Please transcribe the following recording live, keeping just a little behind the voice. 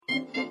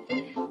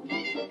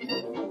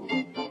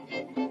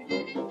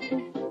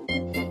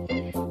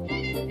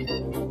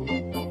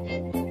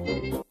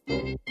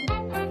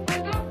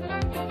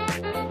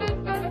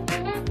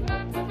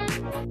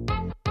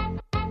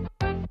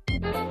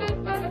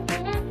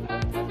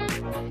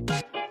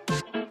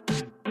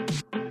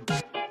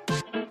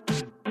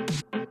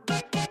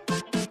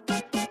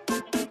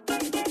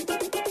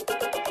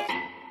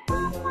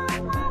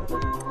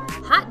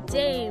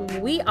Dame.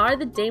 We are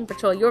the Dame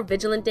Patrol, your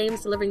vigilant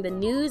dames delivering the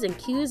news and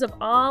cues of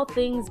all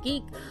things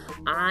geek.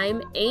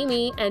 I'm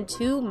Amy, and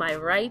to my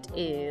right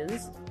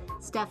is...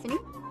 Stephanie.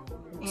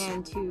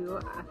 And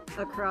to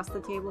across the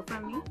table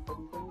from me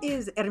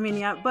is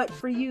Herminia, but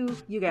for you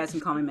guys can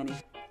call me Minnie.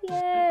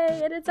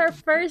 Yay! And it's our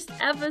first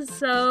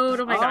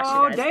episode. Oh my gosh,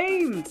 you guys.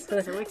 Dames! So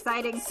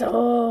exciting.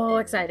 So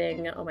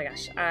exciting. Oh my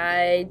gosh.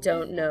 I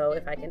don't know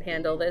if I can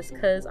handle this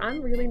because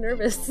I'm really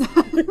nervous.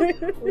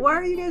 Why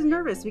are you guys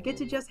nervous? We get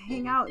to just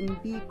hang out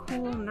and be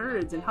cool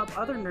nerds and help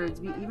other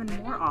nerds be even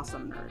more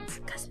awesome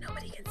nerds. Because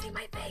nobody can see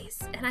my face.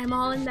 And I'm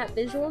all in that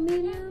visual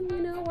medium,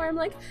 where I'm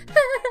like...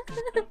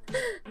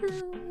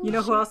 You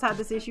know who else had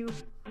this issue?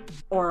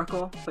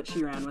 Oracle, but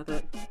she ran with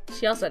it.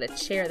 She also had a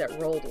chair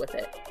that rolled with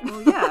it. Oh,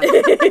 yeah.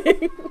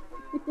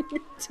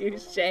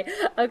 Touche.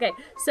 Okay,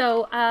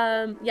 so,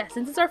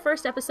 since it's our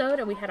first episode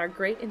and we had our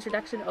great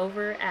introduction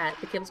over at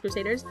the Cables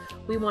Crusaders,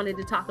 we wanted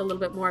to talk a little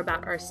bit more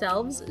about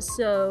ourselves.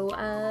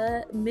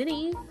 So,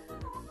 Minnie,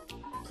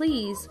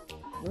 please,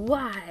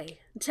 why?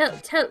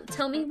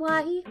 Tell me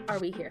why are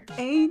we here?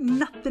 Ain't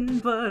nothing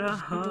but a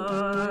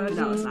hug.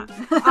 No, it's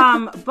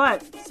not.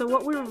 But so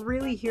what we're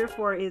really here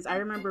for is, I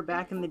remember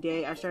back in the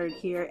day, I started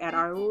here at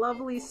our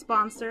lovely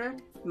sponsor,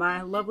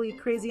 my lovely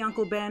crazy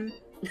Uncle Ben,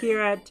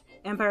 here at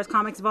Empire's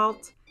Comics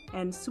Vault,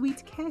 and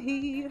Sweet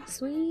K.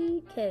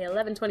 Sweet K,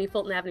 1120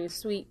 Fulton Avenue,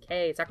 Sweet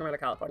K, Sacramento,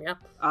 California.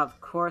 Of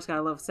course,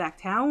 gotta love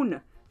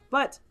Sacktown.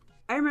 But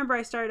I remember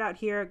I started out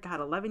here,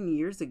 11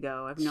 years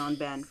ago. I've known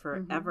Ben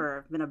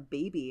forever. I've been a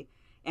baby.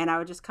 And I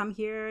would just come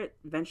here.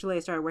 Eventually, I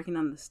started working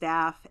on the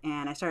staff,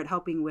 and I started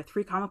helping with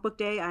Free Comic Book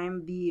Day. I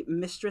am the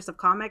mistress of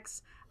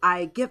comics.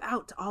 I give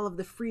out all of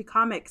the free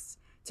comics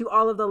to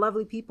all of the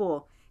lovely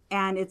people,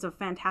 and it's a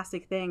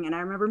fantastic thing. And I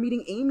remember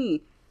meeting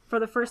Amy for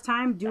the first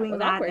time doing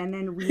that, and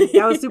then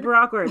that was super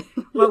awkward.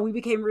 But we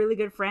became really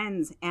good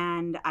friends,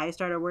 and I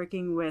started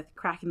working with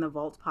Cracking the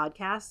Vault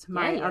podcast,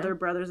 my other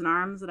brothers in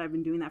arms that I've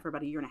been doing that for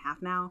about 1.5 years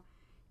now.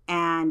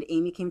 And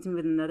Amy came to me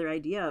with another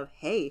idea of,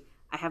 hey,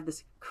 I have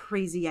this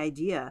crazy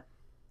idea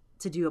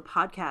to do a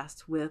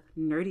podcast with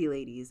nerdy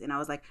ladies. And I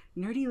was like,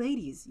 nerdy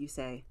ladies, you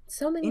say?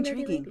 So many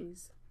intriguing. Nerdy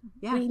ladies.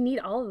 Yeah. We need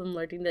all of them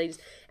nerdy ladies.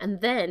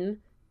 And then,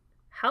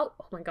 oh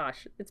my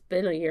gosh, it's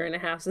been 1.5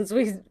 years since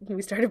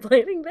we started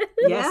planning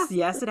this.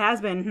 Yes, it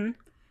has been. Mm-hmm.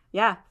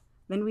 Yeah.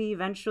 Then we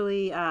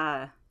eventually,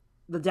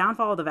 the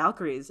downfall of the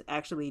Valkyries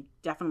actually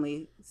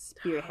definitely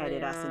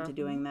spearheaded us into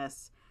doing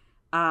this.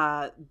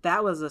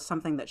 That was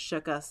something that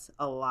shook us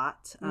a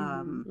lot.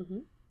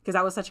 Because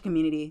that was such a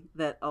community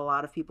that a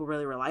lot of people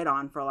really relied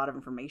on for a lot of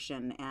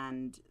information,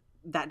 and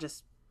that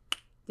just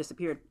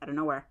disappeared out of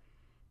nowhere.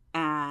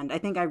 And I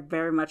think I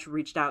very much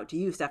reached out to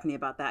you, Stephanie,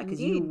 about that,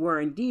 because you were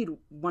indeed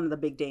one of the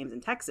big dames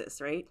in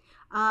Texas, right?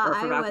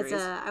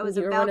 I was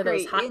a Valkyrie. One of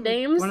those hot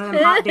dames? One of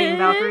them hot dame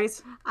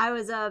Valkyries? I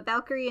was a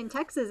Valkyrie in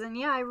Texas,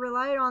 and I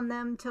relied on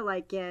them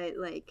to get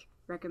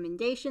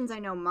recommendations. I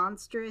know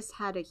Monstrous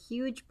had a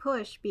huge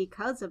push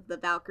because of the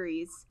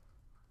Valkyries.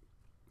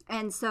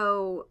 And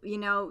so,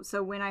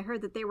 so when I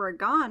heard that they were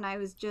gone, I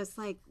was just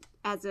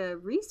as a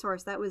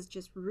resource, that was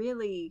just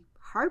really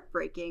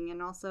heartbreaking.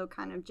 And also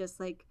kind of just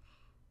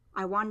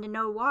I wanted to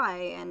know why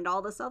and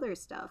all this other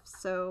stuff.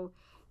 So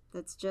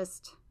that's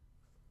just,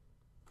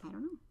 I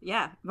don't know.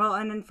 Yeah. Well,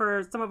 and then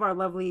for some of our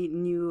lovely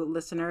new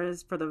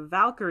listeners, for the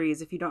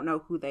Valkyries, if you don't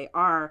know who they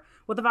are,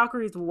 what the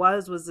Valkyries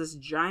was this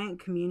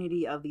giant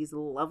community of these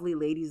lovely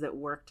ladies that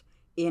worked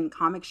in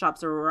comic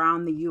shops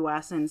around the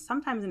U.S. and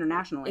sometimes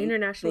internationally.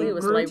 Internationally, it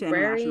was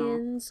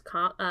librarians,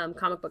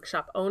 comic book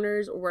shop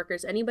owners,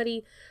 workers,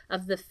 anybody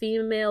of the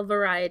female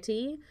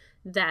variety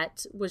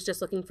that was just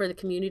looking for the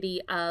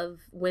community of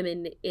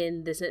women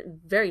in this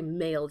very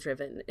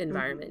male-driven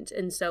environment.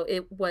 And so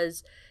it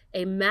was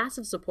a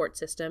massive support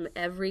system.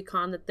 Every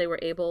con that they were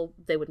able,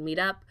 they would meet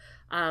up.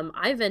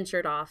 I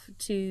ventured off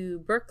to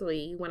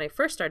Berkeley when I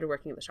first started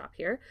working in the shop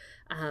here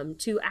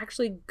to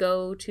actually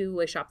go to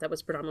a shop that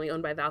was predominantly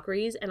owned by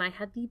Valkyries, and I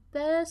had the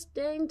best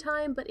dang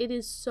time, but it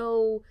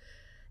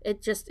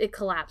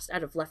collapsed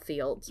out of left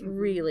field,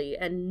 really,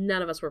 and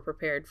none of us were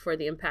prepared for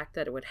the impact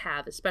that it would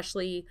have,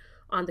 especially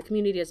on the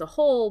community as a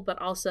whole, but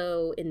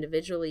also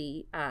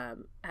individually.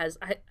 As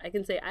I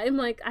can say, I'm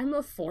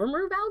a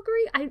former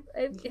Valkyrie.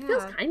 It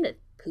feels kind of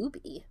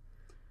poopy.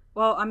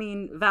 Well, I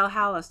mean,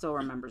 Valhalla still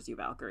remembers you,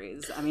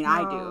 Valkyries. I mean,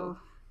 I do.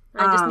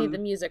 I just need the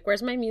music.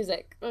 Where's my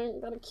music? I'm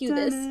gonna cue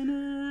this.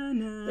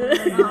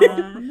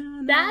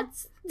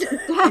 That's...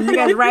 And you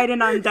guys ride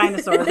in on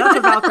dinosaurs. That's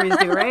what Valkyries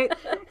do, right?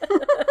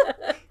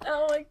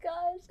 Oh my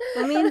gosh.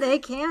 I mean, they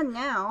can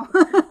now.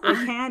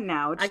 They can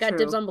now. It's I got true.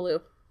 Dibs on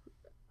Blue.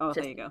 Oh,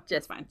 there you go.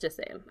 That's fine. Just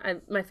saying.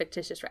 My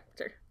fictitious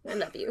raptor. I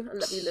love you,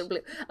 little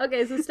blue.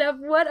 Okay, so Steph,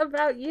 what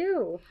about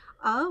you?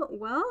 Oh,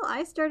 well,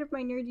 I started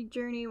my nerdy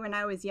journey when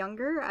I was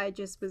younger. I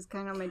just was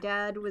my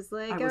dad was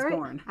like, I was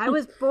born. I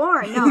was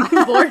born. No.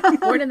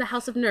 born in the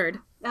house of nerd.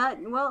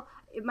 Well,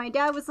 my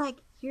dad was like,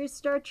 here's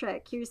Star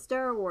Trek, here's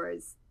Star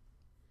Wars.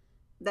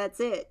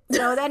 That's it.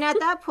 So then at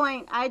that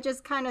point, I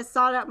just kind of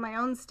sought out my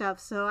own stuff.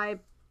 So I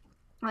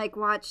like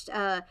watched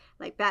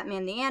like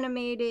Batman the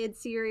Animated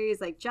Series,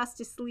 like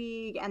Justice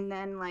League, and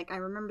then like I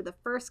remember the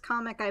first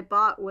comic I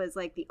bought was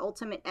like the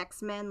Ultimate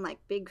X-Men, like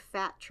big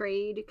fat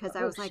trade, because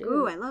I was like,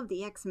 ooh, I love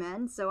the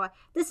X-Men, so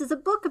this is a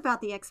book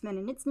about the X-Men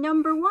and it's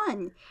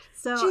 #1.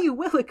 So Gee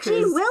Willikers.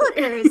 Gee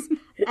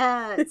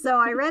Willikers. So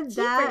I read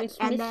that,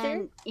 and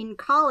then in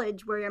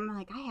college where I'm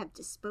like, I have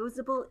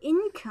disposable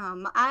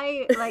income,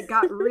 I like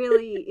got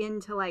really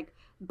into like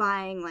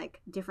buying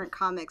like different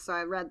comics. So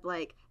I read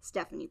like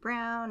Stephanie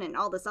Brown and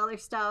all this other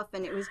stuff,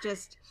 and it was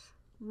just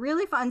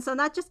really fun. So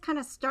that just kind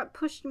of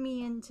pushed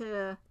me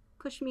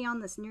on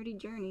this nerdy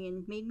journey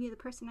and made me the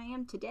person I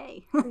am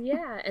today.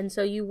 Yeah, and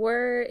so you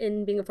were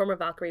in being a former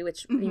Valkyrie,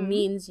 which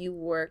means you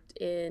worked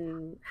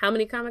in how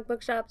many comic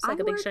book shops?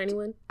 Like big shiny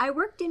one? I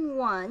worked in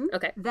one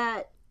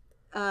that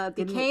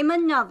became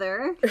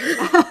another.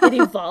 It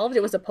evolved.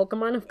 It was a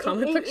Pokemon of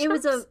comic book shops. It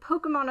was a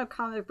Pokemon of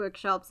comic book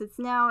shops. It's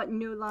now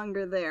no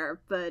longer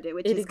there, but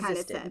which is kind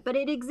of sad. But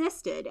it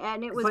existed,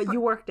 and it was. But you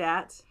worked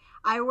at.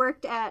 I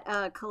worked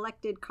at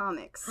Collected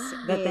Comics.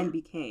 That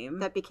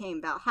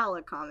became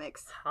Valhalla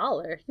Comics.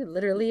 Holler! You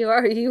literally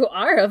are. You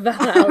are a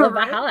Valhalla.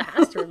 Right? Valhalla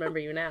has to remember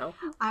you now.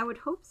 I would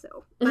hope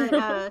so.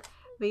 But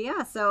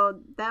yeah, so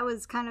that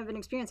was kind of an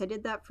experience. I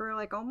did that for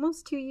like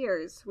almost 2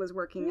 years. Was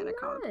working at a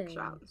comic book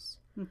shop.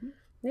 Mm-hmm.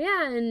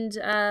 Yeah, and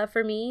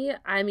for me,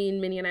 I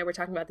mean, Minnie and I were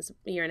talking about this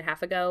a year and a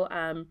half ago.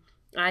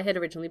 I had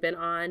originally been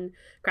on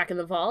Crack in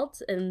the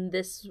Vault, and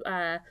this,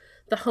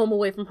 the home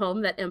away from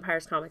home that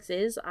Empires Comics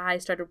is. I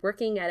started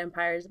working at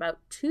Empires about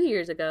 2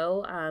 years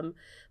ago.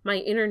 My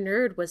inner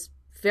nerd was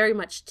very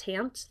much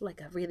tamped, like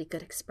a really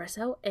good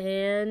espresso,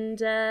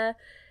 and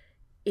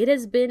it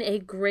has been a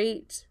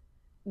great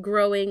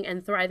growing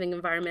and thriving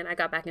environment. I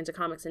got back into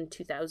comics in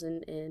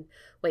 2000 and...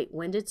 Wait,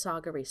 when did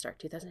Saga restart?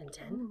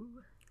 2010? Ooh.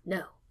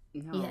 No.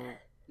 Yeah.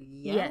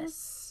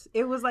 Yes.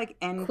 It was like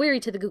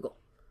query to the Google.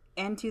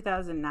 And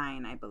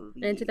 2009, I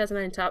believe. And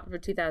 2009 top for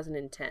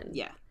 2010.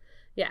 Yeah.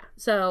 Yeah.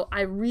 So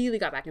I really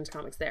got back into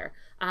comics there.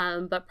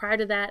 But prior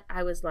to that,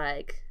 I was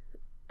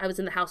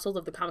in the household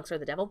of the comics are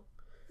the devil.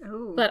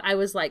 Ooh. But I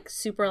was like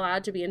super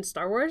allowed to be in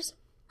Star Wars.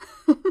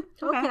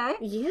 Okay.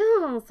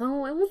 Yeah,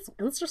 so it was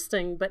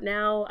interesting. But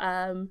now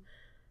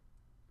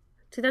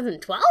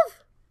 2012?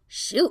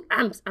 Shoot,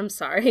 I'm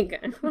sorry.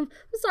 I'm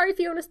sorry,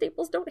 Fiona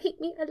Staples. Don't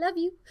hate me. I love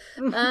you.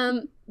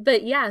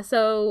 But yeah,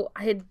 so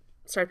I had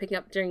started picking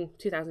up during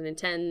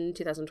 2010,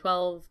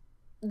 2012.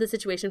 The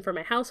situation for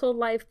my household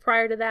life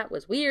prior to that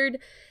was weird.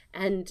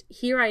 And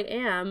here I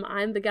am.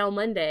 I'm the gal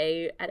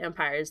Monday at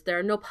Empires. There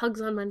are no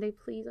pugs on Monday.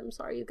 Please, I'm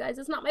sorry, you guys.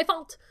 It's not my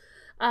fault.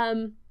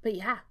 But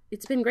yeah,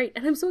 it's been great.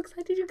 And I'm so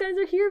excited you guys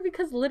are here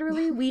because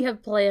literally we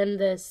have planned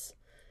this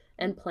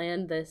and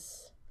planned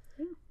this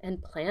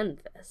and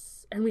planned this.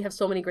 And we have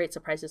so many great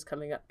surprises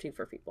coming up too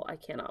for people. I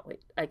cannot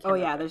wait.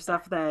 There's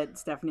stuff that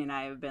Stephanie and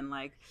I have been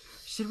like,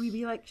 should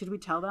we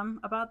tell them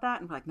about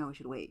that? And we're like, no, we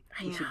should wait.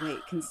 We should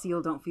wait.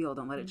 Conceal, don't feel,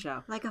 don't let it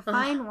show. Like a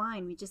fine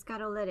wine, we just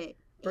gotta let it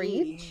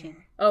breathe. Age.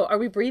 Oh, are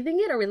we breathing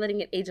it or are we letting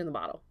it age in the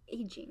bottle?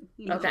 Aging.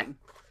 Okay.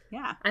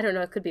 Yeah. I don't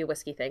know. It could be a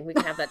whiskey thing. We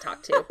can have that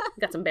talk too. We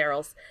got some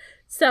barrels.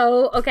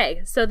 So,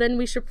 okay. So then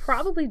we should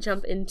probably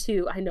jump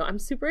into, I know I'm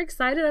super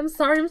excited. I'm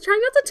sorry. I'm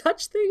trying not to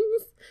touch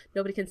things.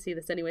 Nobody can see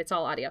this anyway. It's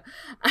all audio.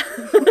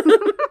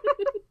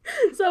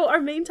 So our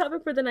main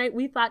topic for the night,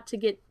 we thought to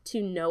get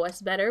to know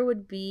us better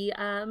would be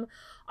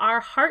our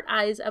Heart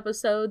Eyes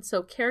episode.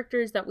 So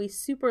characters that we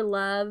super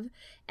love.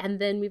 And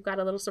then we've got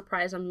a little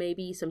surprise on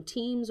maybe some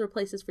teams or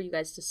places for you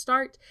guys to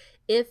start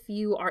if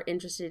you are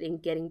interested in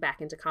getting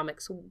back into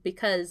comics,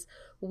 because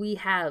we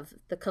have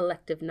the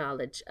collective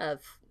knowledge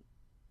of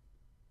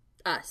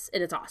us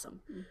and it's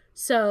awesome.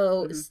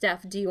 So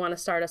Steph, do you want to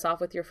start us off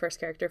with your first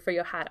character for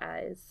your Heart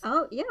Eyes?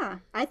 Oh yeah,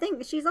 I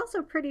think she's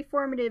also pretty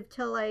formative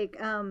to like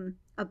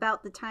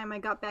about the time I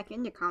got back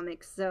into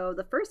comics. So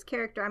the first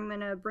character I'm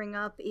gonna bring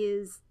up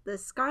is the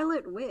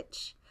Scarlet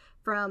Witch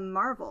from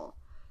Marvel.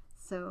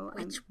 So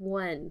which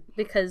one?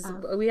 Because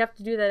we have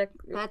to do that.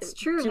 That's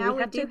true. Now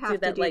we do have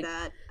to do like,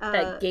 that.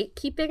 That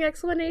gatekeeping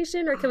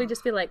explanation, or can we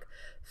just be like,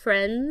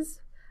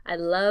 friends? I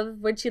love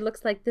when she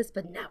looks like this,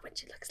 but not when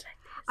she looks like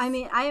this. I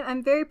mean,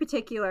 I'm very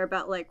particular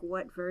about like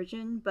what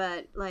version,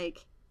 but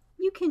like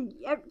you're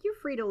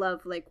free to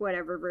love like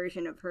whatever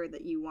version of her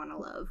that you want to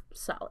love.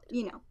 Solid.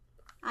 You know,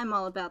 I'm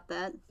all about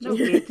that. No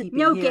gatekeeping.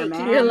 No here, gatekeeping.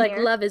 man. You're like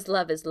love is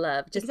love is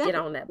love. Just exactly.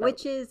 get on that boat.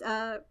 Which is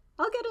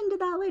I'll get into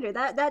that later.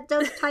 That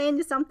does tie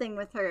into something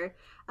with her.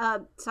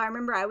 So I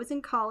remember I was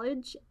in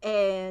college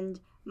and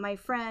my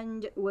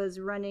friend was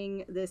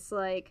running this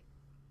like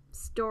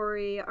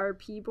story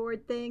RP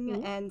board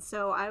thing, and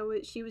so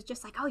she was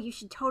just like, oh, you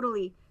should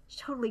totally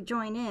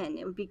join in,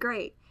 it would be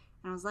great.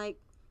 And I was like,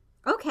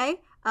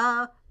 okay,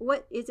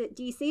 what is it,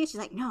 DC? And she's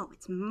like, no,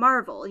 it's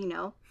Marvel,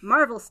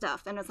 Marvel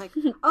stuff. And I was like,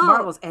 oh,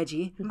 Marvel's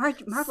edgy.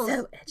 Marvel's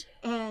so edgy.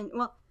 And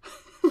well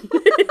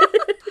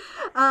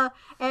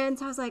and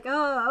so I was like,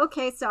 oh,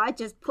 okay. So I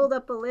just pulled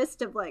up a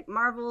list of like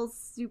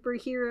Marvel's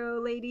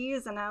superhero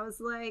ladies, and I was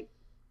like,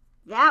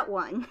 that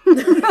one.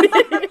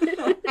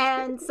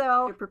 And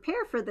so to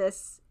prepare for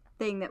this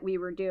thing that we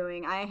were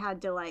doing, I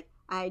had to like,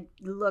 I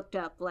looked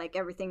up like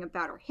everything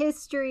about her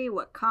history,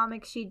 what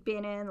comics she'd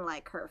been in,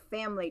 like her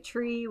family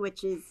tree,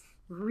 which is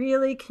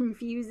really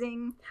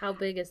confusing. How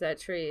big is that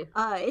tree?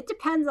 It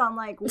depends on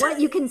like what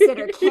you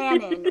consider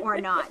canon or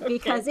not,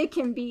 because it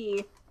can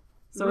be.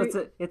 So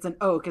it's an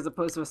oak as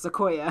opposed to a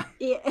sequoia.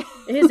 Yeah.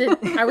 Is it?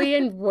 Are we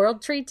in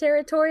World Tree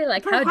territory?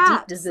 Like, Perhaps. how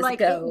deep does this like,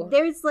 go?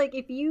 There's like,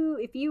 if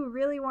you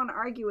really want to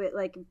argue it,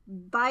 like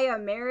by a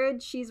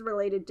marriage, she's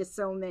related to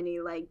so many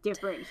like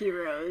different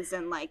heroes,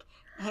 and like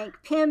Hank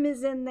Pym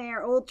is in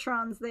there,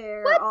 Ultron's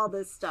there, all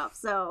this stuff.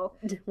 So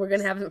we're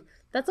gonna have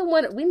that's a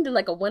one. We can do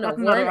like a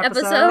 101 another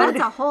episode. That's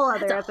a whole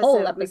other That's a episode.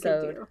 whole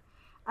episode. We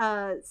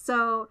could do.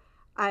 So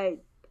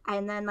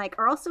and then like,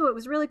 or also it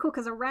was really cool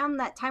because around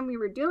that time we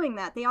were doing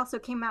that, they also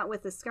came out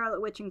with the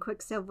Scarlet Witch and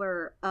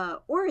Quicksilver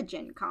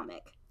origin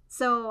comic.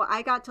 So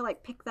I got to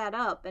like pick that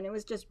up, and it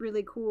was just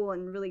really cool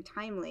and really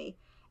timely.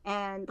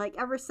 And like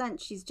ever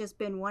since, she's just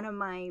been one of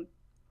my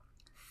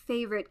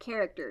favorite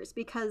characters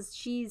because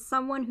she's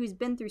someone who's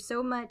been through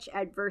so much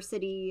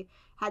adversity,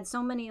 had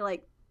so many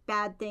like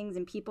bad things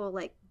and people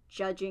like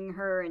judging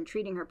her and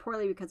treating her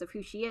poorly because of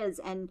who she is,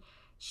 and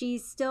she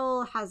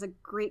still has a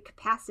great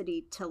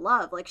capacity to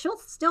love. Like, she'll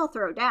still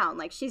throw down.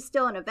 Like, she's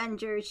still an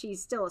Avenger.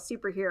 She's still a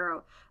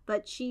superhero.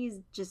 But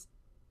she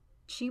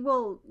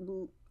will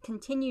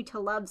continue to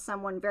love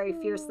someone very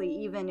fiercely,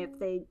 even if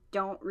they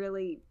don't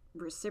really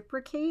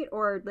reciprocate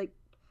or, like,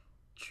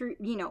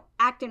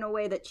 act in a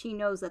way that she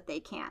knows that they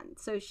can.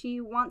 So she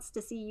wants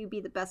to see you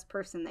be the best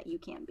person that you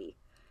can be.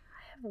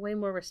 Way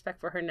more respect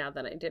for her now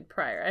than I did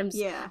prior.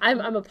 Yeah.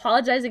 I'm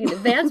apologizing in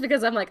advance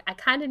because I'm like, I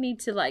kind of need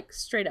to like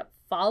straight up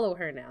follow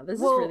her now. This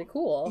is really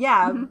cool.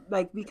 Yeah,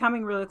 like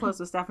becoming really close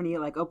with Stephanie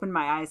like opened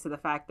my eyes to the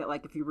fact that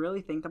like if you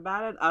really think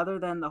about it, other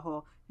than the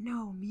whole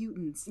no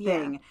mutants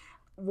thing,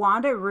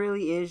 Wanda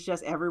really is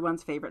just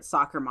everyone's favorite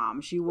soccer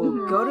mom. She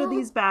will go to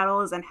these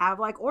battles and have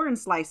like orange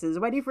slices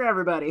ready for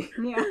everybody.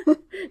 Yeah.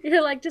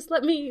 You're like, just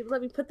let me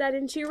put that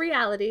into your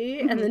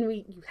reality, and then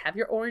you have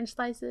your orange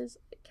slices.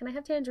 Can I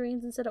have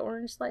tangerines instead of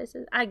orange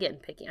slices? I'm getting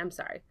picky. I'm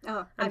sorry.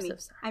 Oh, I'm so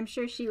sorry. I'm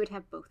sure she would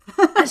have both.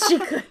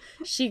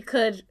 she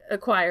could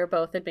acquire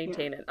both and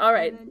maintain it. All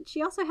right. And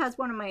she also has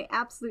one of my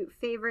absolute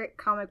favorite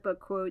comic book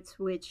quotes,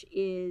 which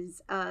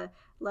is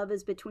 "Love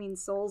is between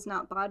souls,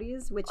 not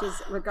bodies," which is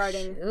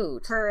regarding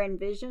her and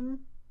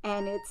Vision.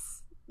 And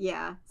it's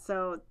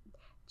so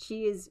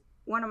she is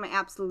one of my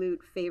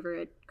absolute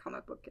favorite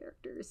comic book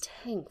characters.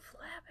 Dang,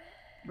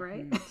 Flabbit.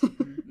 Right?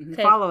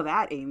 Okay. Follow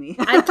that, Amy.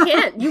 I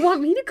can't. You want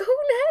me to go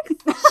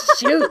next?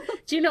 Shoot.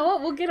 Do you know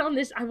what? We'll get on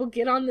this. I will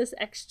get on this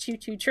X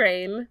choo-choo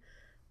train.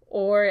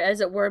 Or, as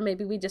it were,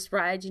 maybe we just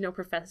ride,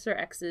 Professor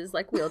X's,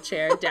 like,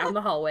 wheelchair down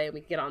the hallway, and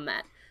we get on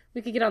that.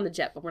 We could get on the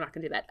jet, but we're not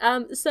going to do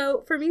that.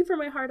 So, for me, for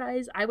my hard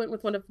eyes, I went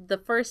with one of the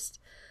first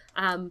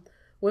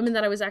women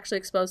that I was actually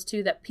exposed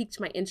to that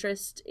piqued my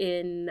interest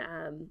in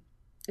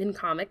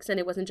comics. And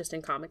it wasn't just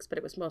in comics, but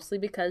it was mostly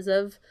because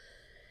of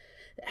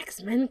the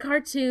X-Men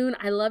cartoon.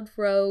 I loved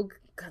Rogue.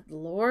 Good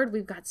Lord,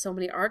 we've got so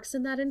many arcs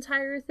in that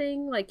entire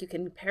thing. Like, you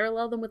can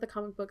parallel them with the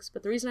comic books.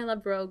 But the reason I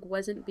loved Rogue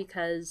wasn't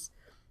because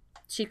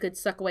she could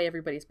suck away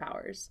everybody's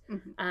powers.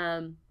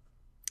 I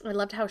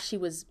loved how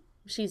she's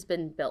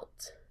been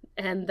built,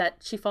 and that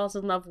she falls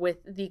in love with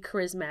the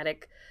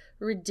charismatic,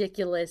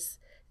 ridiculous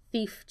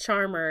thief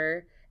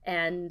charmer,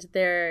 and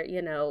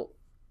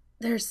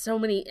there's so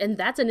many, and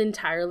that's an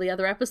entirely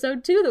other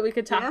episode too that we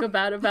could talk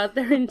about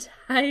their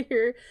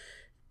entire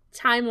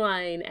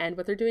timeline and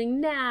what they're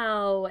doing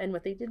now and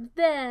what they did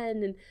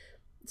then. And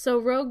so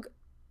Rogue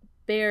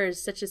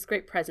bears such a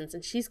great presence,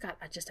 and she's got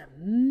just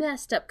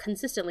a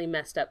consistently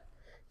messed up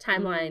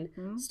timeline,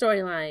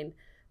 storyline,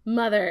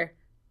 mother,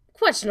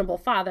 questionable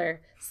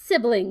father,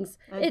 siblings,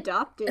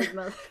 adopted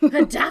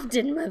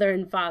mother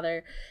and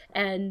father.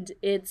 And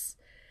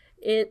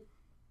it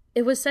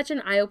was such an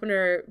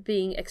eye-opener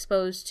being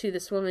exposed to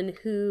this woman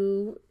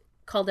who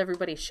called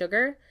everybody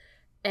sugar.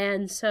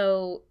 And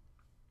so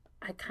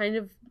I kind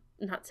of,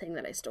 not saying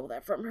that I stole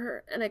that from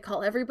her, and I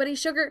call everybody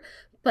sugar,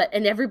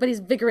 and everybody's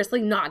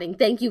vigorously nodding.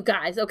 Thank you,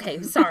 guys.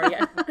 Okay, sorry.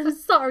 I'm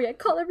sorry. I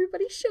call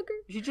everybody sugar.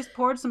 She just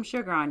poured some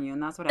sugar on you,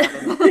 and that's what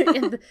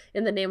happened.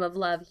 in the name of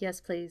love. Yes,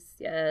 please.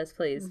 Yes,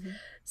 please.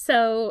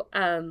 So,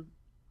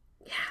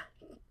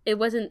 it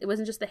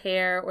wasn't just the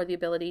hair or the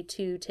ability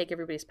to take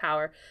everybody's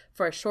power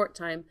for a short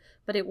time,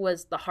 but it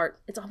was the heart.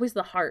 It's always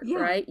the heart,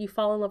 right? You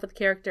fall in love with the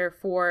character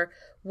for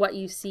what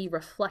you see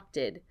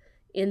reflected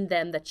in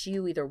them that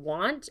you either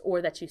want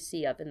or that you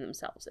see of in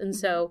themselves. And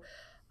so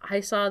I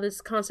saw this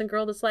constant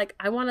girl that's like,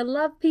 I want to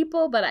love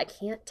people, but I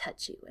can't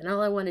touch you. And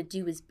all I want to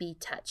do is be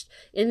touched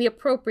in the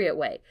appropriate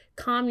way.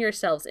 Calm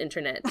yourselves,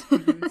 internet.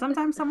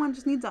 Sometimes someone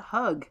just needs a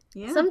hug.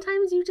 Yeah.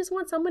 Sometimes you just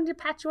want someone to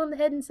pat you on the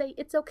head and say,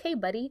 it's okay,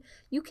 buddy.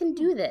 You can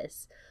do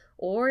this.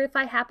 Or if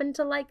I happen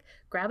to like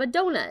grab a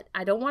donut,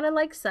 I don't want to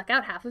like suck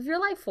out half of your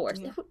life force.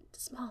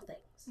 Small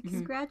things.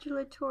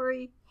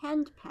 Congratulatory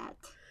hand pat.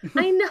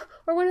 I know.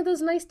 Or one of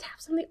those nice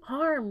taps on the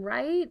arm,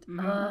 right?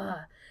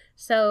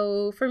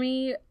 So for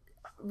me,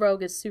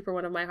 Rogue is super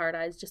one of my hard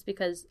eyes just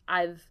because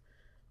I've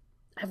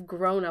I've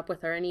grown up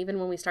with her, and even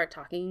when we start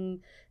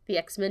talking the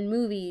X-Men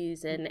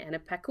movies and Anna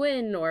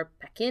Paquin or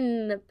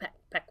Paquin,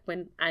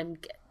 I'm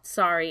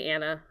sorry,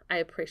 Anna. I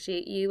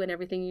appreciate you and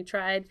everything you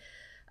tried.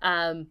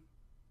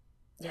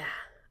 Yeah,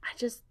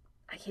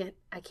 I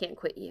can't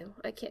quit you.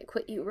 I can't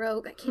quit you,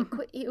 Rogue. I can't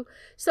quit you.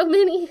 So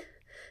many.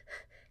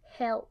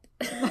 Help.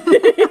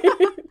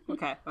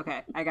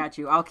 Okay, I got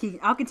you. I'll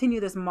continue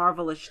this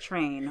marvelous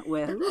train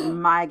with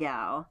my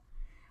gal.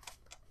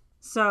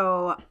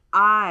 So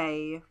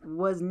I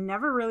was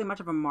never really much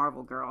of a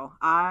Marvel girl.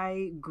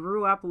 I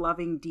grew up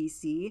loving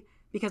DC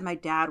because my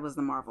dad was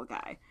the Marvel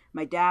guy.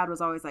 My dad was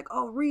always like,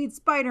 "Oh, read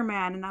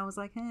Spider-Man," and I was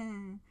like, "eh."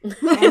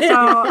 And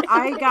so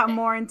I got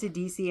more into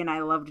DC, and I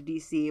loved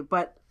DC.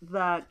 But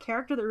the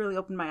character that really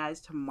opened my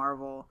eyes to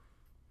Marvel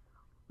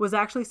was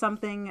actually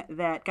something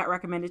that got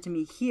recommended to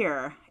me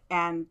here.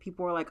 And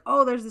people were like,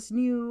 "Oh, there's this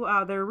new,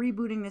 they're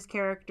rebooting this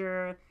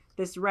character,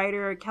 this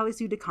writer, Kelly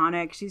Sue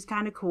DeConnick. She's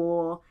kind of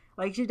cool.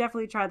 Like, you should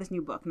definitely try this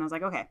new book." And I was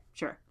like, "Okay,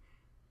 sure.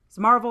 It's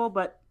Marvel,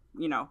 but,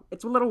 you know,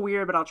 it's a little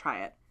weird, but I'll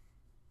try it."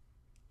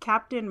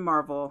 Captain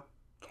Marvel,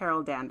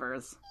 Carol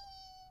Danvers,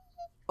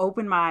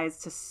 opened my eyes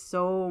to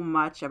so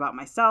much about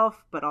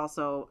myself, but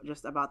also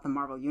just about the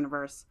Marvel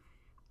Universe.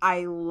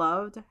 I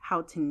loved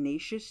how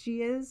tenacious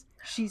she is.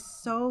 She's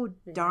so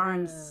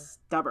darn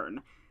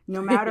stubborn.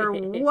 No matter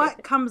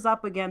what comes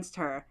up against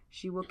her,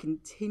 she will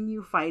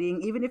continue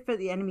fighting, even if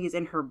the enemy is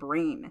in her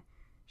brain.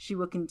 She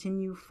will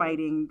continue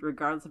fighting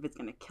regardless if it's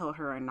going to kill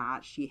her or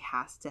not. She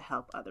has to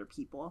help other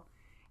people.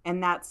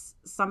 And that's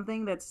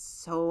something that's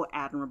so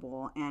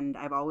admirable. And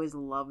I've always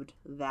loved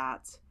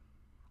that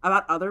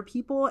about other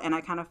people. And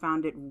I kind of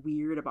found it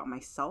weird about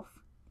myself,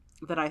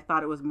 that I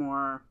thought it was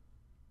more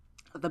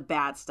the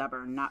bad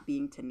stubborn, not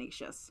being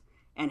tenacious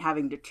and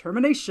having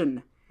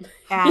determination.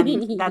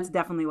 And that's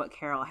definitely what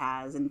Carol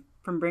has. And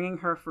from bringing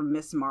her from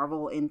Miss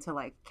Marvel into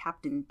like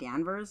Captain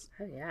Danvers,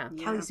 oh yeah,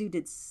 Kelly Sue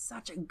did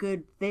such a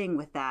good thing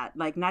with that.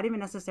 Like, not even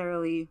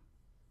necessarily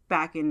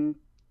back in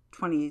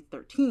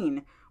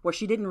 2013, where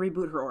she didn't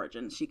reboot her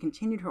origins. She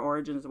continued her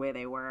origins the way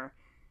they were,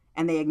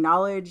 and they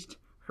acknowledged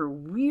her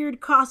weird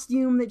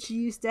costume that she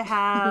used to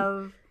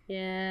have.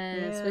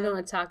 Yes, we're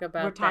going to talk about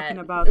that. We're talking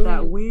about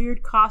that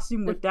weird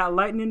costume with that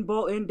lightning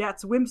bolt in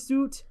that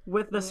swimsuit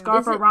with the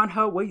scarf around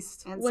her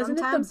waist. And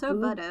sometimes her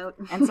butt out.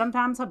 And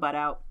sometimes her butt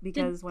out.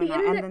 Because Did the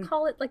internet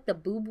call it like the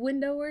boob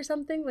window or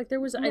something? Like there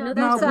was, I know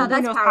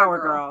that's Power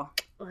Girl.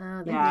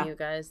 Wow, thank you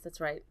guys.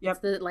 That's right. Yep.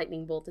 It's the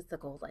lightning bolt. It's the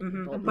gold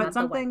lightning bolt. But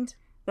something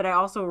that I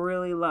also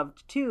really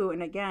loved too,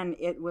 and again,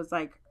 it was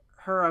like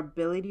her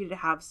ability to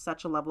have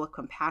such a level of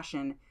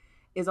compassion,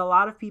 is a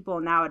lot of people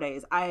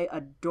nowadays. I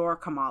adore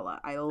Kamala.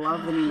 I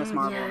love the new Miss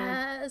Marvel.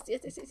 Yes.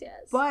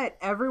 But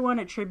everyone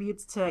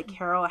attributes to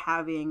Carol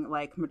having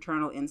like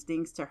maternal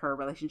instincts to her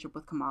relationship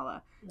with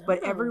Kamala. No.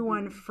 But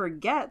everyone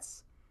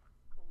forgets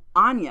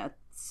Anya,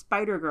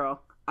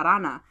 Spider-Girl,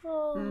 Arana.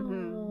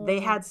 Oh. They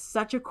had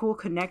such a cool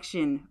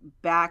connection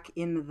back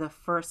in the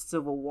first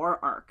Civil War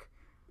arc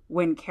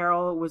when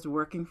Carol was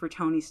working for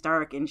Tony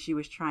Stark and she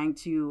was trying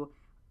to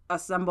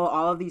assemble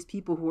all of these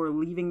people who were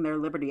leaving their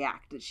Liberty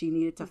Act. She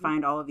needed to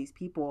find all of these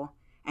people,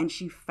 and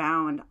she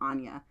found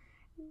Anya.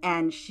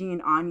 And she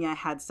and Anya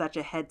had such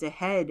a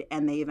head-to-head,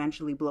 and they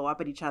eventually blow up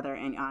at each other,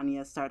 and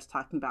Anya starts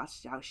talking about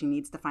how she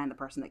needs to find the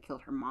person that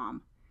killed her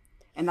mom.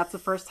 And that's the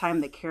first time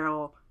that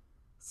Carol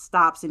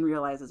stops and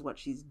realizes what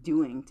she's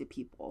doing to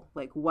people,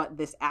 like what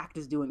this act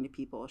is doing to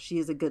people. She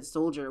is a good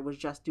soldier, was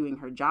just doing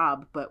her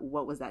job, but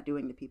what was that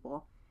doing to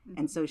people?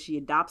 And so she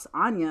adopts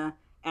Anya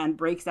and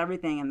breaks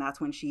everything, and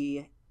that's when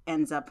she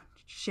ends up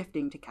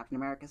shifting to Captain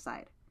America's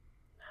side.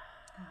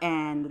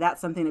 And that's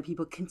something that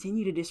people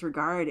continue to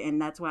disregard, and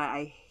that's why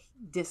I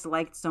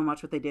disliked so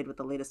much what they did with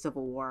the latest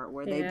Civil War,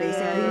 where they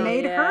basically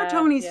made her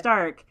Tony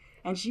Stark,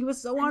 and she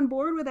was so on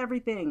board with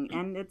everything,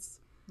 and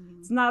it's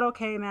not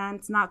okay, man.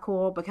 It's not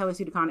cool, but Kelly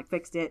Sue DeConnick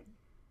fixed it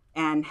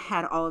and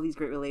had all of these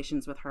great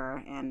relations with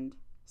her, and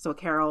so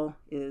Carol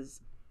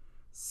is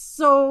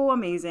so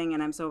amazing,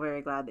 and I'm so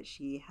very glad that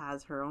she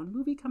has her own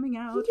movie coming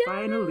out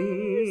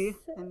finally.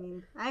 I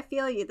mean, I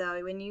feel you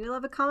though. When you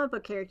love a comic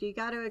book character, you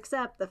got to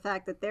accept the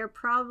fact that they're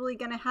probably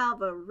going to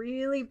have a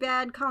really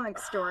bad comic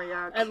story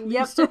arc. At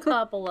least a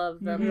couple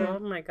of them. Oh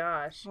my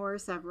gosh. Or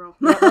several.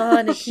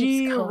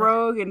 She,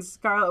 Rogue, and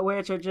Scarlet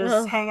Witch are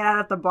just hanging out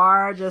at the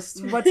bar.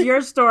 Just, what's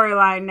your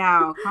storyline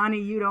now? Honey,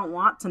 you don't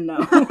want to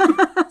know.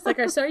 It's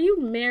like, so are you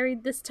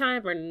married this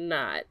time or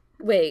not?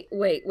 Wait.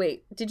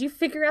 Did you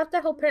figure out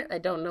the whole parent? I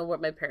don't know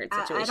what my parents'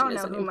 situation is I don't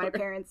know anymore. who my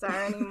parents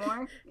are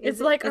anymore. It's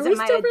like, are we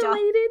still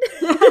related?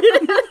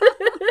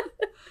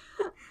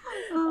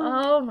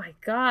 Oh my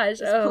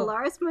gosh. Is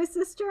Polaris my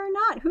sister or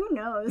not? Who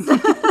knows?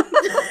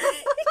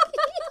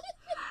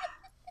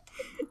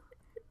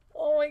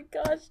 Oh my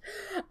gosh.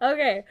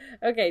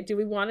 Okay. Do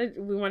we want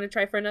to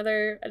try for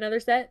another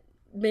set?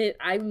 Man,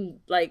 I'm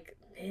like,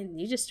 man,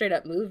 you just straight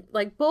up moved,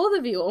 like both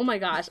of you. Oh my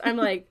gosh. I'm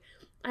like,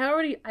 I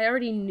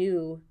already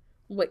knew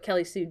what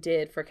Kelly Sue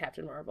did for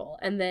Captain Marvel,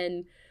 and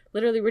then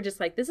literally we're just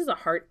like, this is a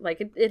heart,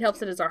 like it helps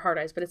that it's our heart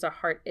eyes, but it's a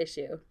heart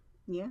issue.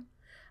 Yeah.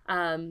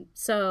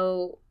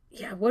 So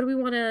yeah, what do we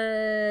want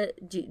to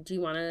do? You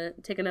want to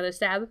take another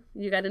stab?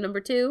 You got a number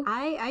 2?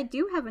 I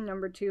do have a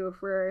number 2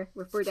 if we're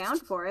down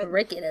for it.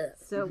 Break it up.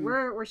 So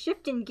we're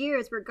shifting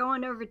gears. We're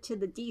going over to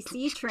the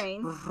DC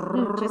train.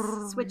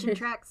 Just switching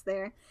tracks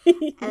there.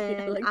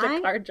 And like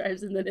the car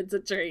drives and then it's a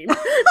train.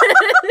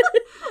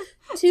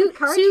 Toot,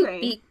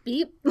 train. Beep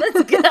beep.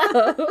 Let's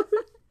go.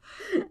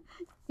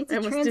 It's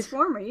a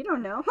transformer. You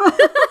don't know.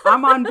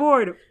 I'm on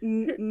board.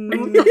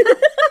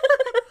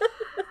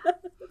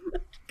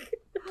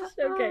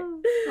 Okay. All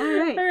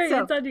right.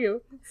 So, it's on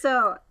you.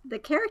 So the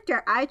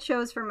character I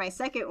chose for my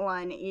second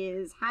one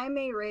is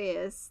Jaime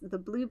Reyes, the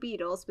Blue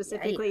Beetle,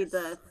 specifically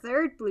the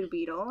third Blue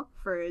Beetle,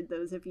 for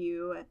those of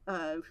you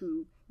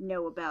who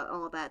know about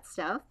all that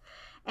stuff.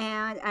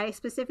 And I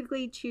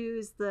specifically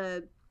choose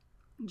the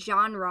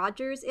John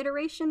Rogers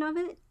iteration of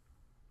it.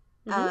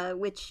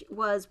 Which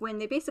was when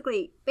they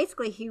basically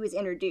he was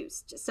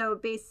introduced. So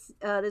this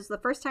is the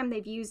first time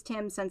they've used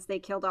him since they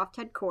killed off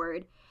Ted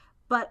Kord.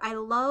 But I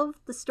love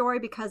the story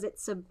because it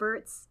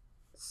subverts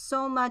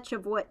so much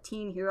of what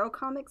teen hero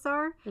comics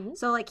are.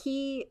 So like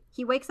he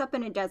wakes up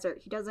in a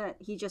desert.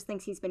 He just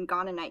thinks he's been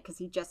gone a night because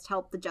he just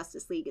helped the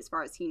Justice League as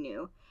far as he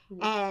knew.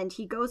 And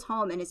he goes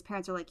home and his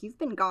parents are like, you've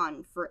been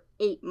gone for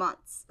 8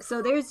 months.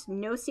 So there's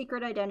no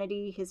secret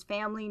identity. His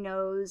family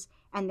knows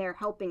and they're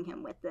helping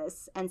him with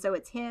this. And so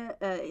it's him,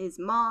 his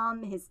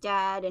mom, his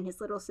dad, and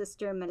his little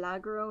sister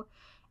Milagro.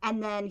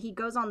 And then he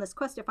goes on this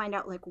quest to find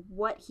out like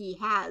what he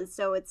has.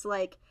 So it's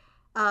like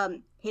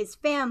his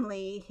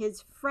family,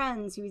 his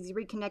friends who he's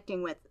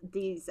reconnecting with,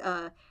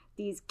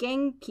 these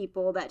gang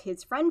people that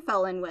his friend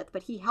fell in with,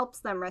 but he helps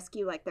them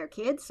rescue like their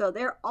kids, so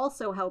they're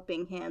also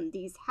helping him.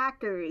 These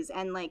hackers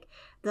and like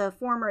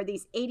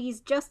these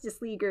 80s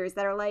Justice Leaguers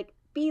that are like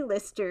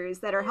B-listers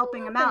that are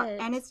helping him out.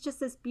 And it's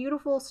just this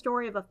beautiful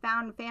story of a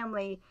found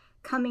family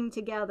coming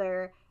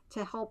together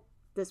to help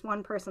this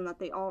one person that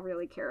they all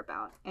really care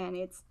about. And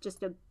it's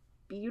just a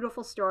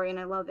beautiful story, and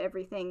I love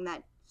everything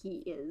that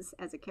he is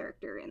as a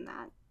character in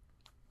that.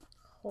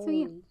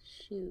 Holy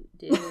shoot,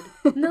 dude.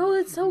 No,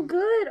 it's so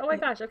good. Oh my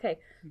gosh. Okay.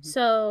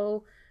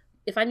 So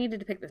if I needed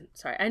to pick this,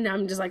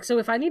 I'm just like, so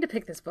if I need to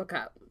pick this book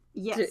up,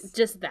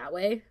 just that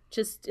way,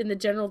 just in the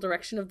general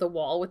direction of the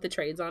wall with the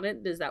trades on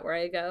it, is that where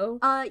I go?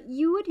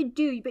 You would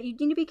do, but you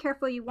need to be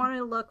careful. You want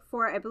to look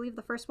for, I believe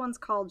the first one's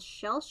called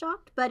Shell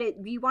Shocked, but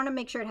you want to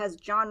make sure it has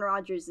John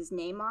Rogers'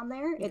 name on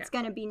there. It's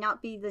going to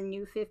not be the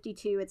New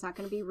 52. It's not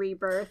going to be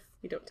Rebirth.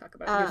 We don't talk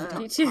about New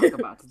 52. Don't talk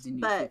about the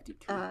New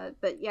 52.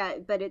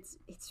 But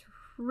it's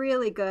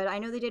really good. I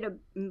know they did a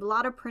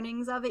lot of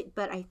printings of it,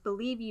 but I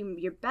believe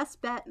your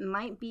best bet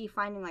might be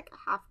finding like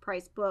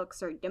half-price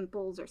books or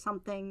Dimples or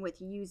something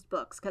with used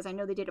books, because I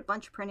know they did a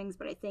bunch of printings,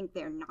 but I think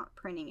they're not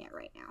printing it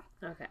right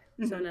now. Okay.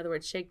 So in other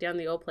words, shake down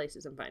the old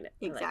places and find it.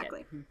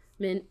 Exactly.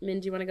 Min,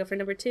 do you want to go for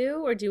number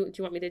 2, or do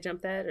you want me to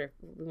jump that, or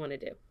what we want to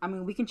do? I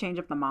mean, we can change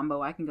up the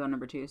mambo. I can go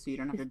number 2, so you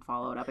don't have to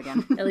follow it up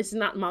again. At least it's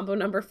not mambo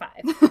number 5.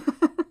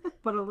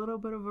 But a little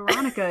bit of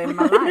Veronica in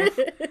my life.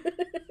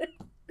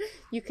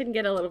 You can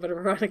get a little bit of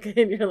Veronica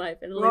in your life,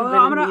 and a little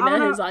bit of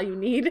Nina is all you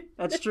need.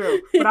 That's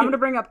true. But I'm going to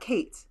bring up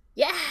Kate.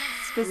 Yeah!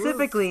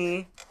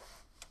 Specifically,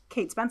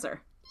 Kate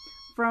Spencer.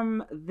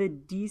 From the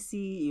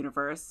DC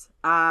universe.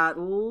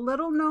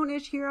 Little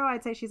known-ish hero.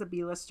 I'd say she's a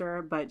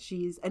B-lister, but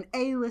she's an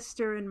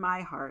A-lister in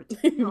my heart.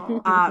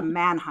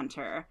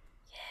 Manhunter.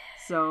 Yeah.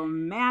 So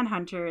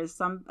Manhunter is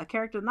a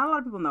character not a lot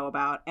of people know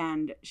about,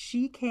 and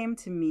she came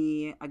to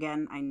me,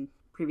 again, I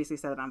previously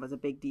said that I was a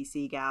big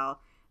DC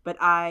gal, but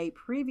I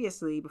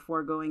previously,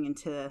 before going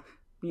into,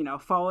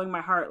 following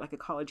my heart like a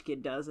college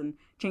kid does and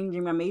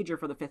changing my major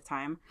for the 5th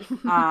time,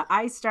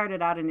 I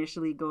started out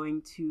initially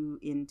going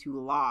into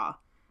law,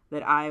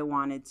 that I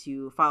wanted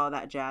to follow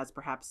that jazz,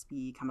 perhaps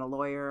become a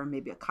lawyer,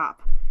 maybe a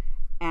cop.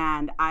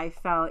 And I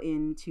fell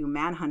into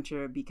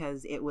Manhunter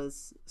because it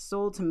was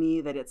sold to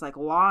me that it's like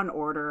Law and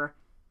Order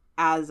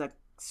as a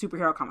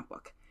superhero comic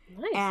book.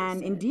 Nice.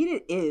 And indeed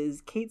it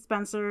is. Kate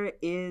Spencer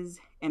is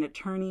an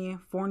attorney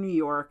for New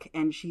York,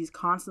 and she's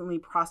constantly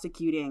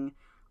prosecuting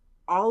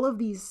all of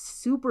these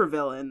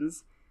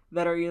supervillains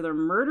that are either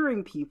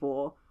murdering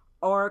people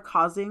or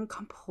causing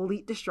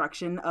complete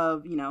destruction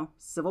of,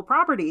 civil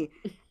property.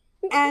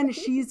 And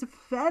she's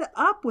fed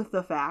up with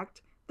the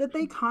fact that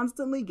they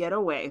constantly get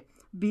away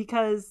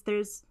because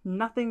there's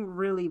nothing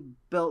really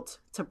built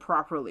to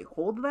properly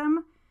hold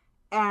them,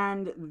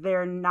 and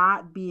they're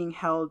not being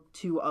held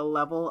to a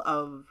level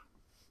of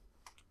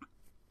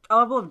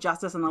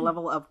justice and a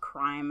level of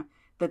crime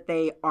that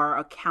they are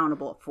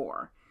accountable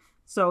for.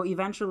 So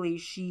eventually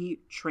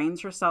she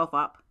trains herself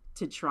up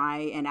to try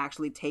and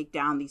actually take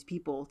down these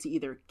people, to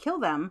either kill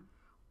them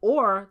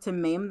or to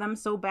maim them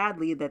so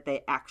badly that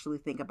they actually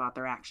think about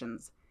their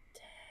actions.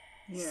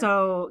 Yeah.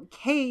 So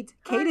Kate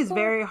is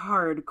very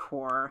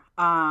hardcore.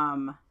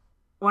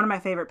 One of my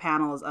favorite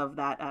panels of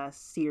that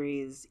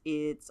series,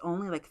 it's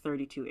only like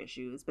 32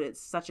 issues, but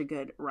it's such a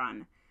good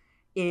run,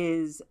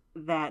 is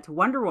that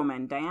Wonder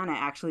Woman, Diana,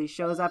 actually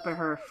shows up at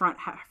her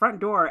front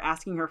door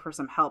asking her for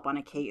some help on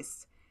a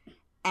case.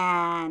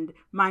 And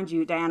mind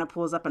you, Diana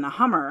pulls up in a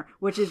Hummer,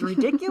 which is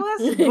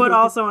ridiculous, but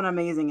also an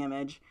amazing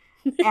image.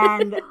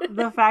 And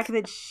the fact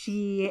that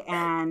she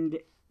and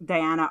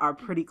Diana are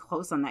pretty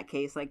close on that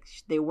case, like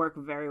they work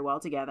very well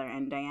together,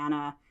 and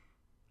Diana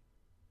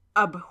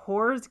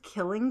abhors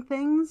killing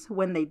things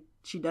when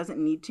she doesn't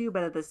need to,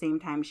 but at the same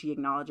time she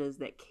acknowledges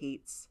that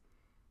Kate's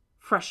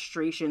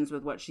frustrations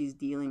with what she's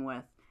dealing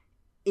with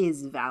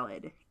is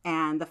valid.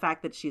 And the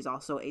fact that she's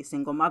also a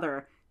single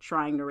mother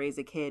trying to raise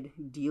a kid,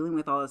 dealing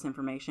with all this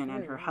information,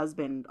 and her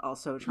husband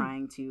also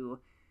trying to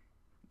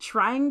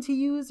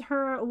use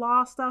her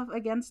law stuff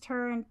against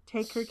her and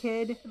take her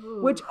kid.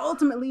 Ooh. Which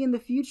ultimately in the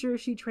future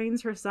she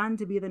trains her son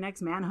to be the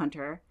next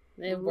Manhunter.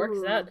 It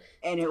works out.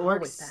 And it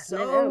works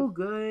so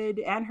good.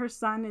 And her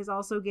son is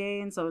also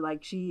gay, and so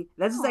like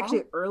this is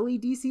actually early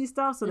DC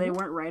stuff, so they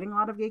weren't writing a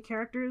lot of gay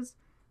characters.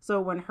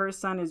 So when her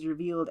son is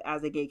revealed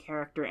as a gay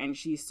character and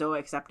she's so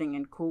accepting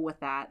and cool with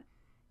that,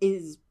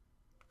 is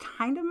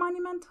kind of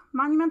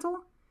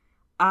monumental.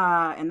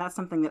 And that's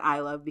something that I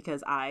love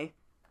because I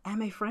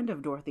am a friend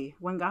of Dorothy,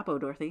 Wangapo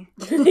Dorothy.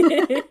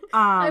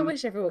 I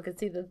wish everyone could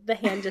see the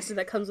hand gesture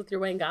that comes with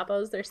your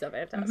Wangapos. They're so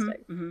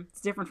fantastic. Mm-hmm, mm-hmm.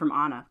 It's different from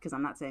Anna because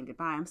I'm not saying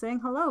goodbye. I'm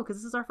saying hello because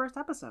this is our first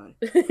episode.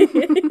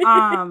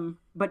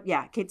 But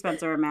yeah, Kate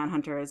Spencer,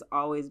 Manhunter, has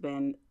always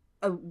been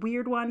a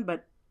weird one,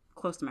 but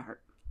close to my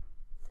heart.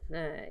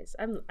 Nice.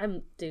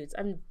 I'm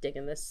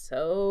digging this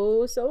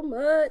so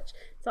much.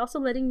 It's also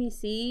letting me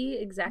see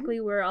exactly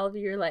where all of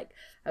you are like,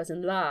 I was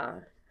in law,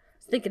 I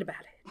was thinking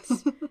about it.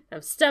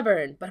 I'm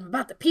stubborn, but I'm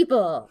about the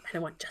people, and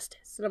I want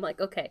justice. And I'm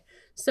like, okay,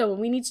 so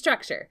we need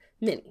structure,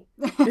 Minnie.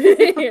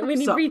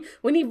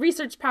 we need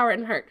research power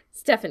and heart,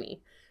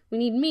 Stephanie. We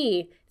need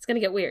me. It's gonna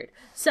get weird.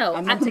 So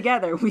and then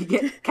together we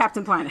get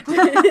Captain Planet.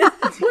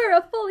 We're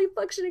a fully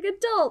functioning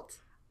adult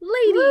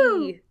lady.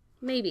 Woo!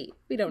 Maybe.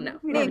 We don't know.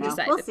 We haven't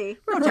decided. We'll see.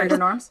 We're gender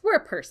norms. We're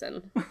a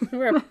person.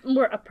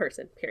 We're a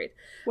person, period.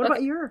 What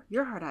about your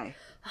hard eye?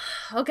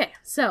 Okay,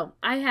 so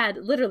I had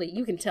literally,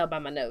 you can tell by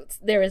my notes,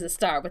 there is a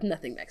star with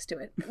nothing next to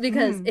it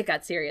because it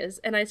got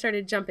serious and I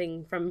started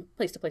jumping from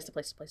place to place to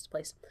place to place to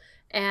place.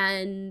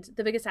 And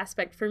the biggest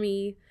aspect for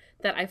me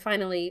that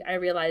I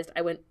realized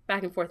I went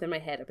back and forth in my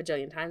head a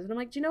bajillion times and I'm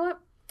like, do you know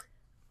what?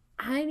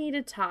 I need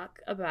to talk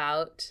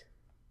about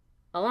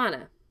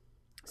Alana.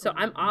 So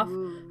I'm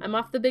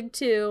off the big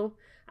two.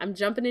 I'm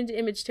jumping into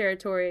Image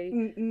territory.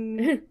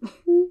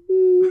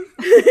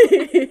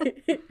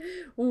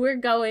 We're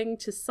going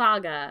to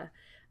Saga.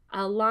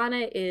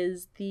 Alana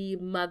is the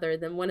mother,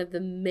 one of the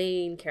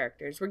main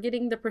characters. We're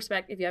getting the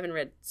perspective. If you haven't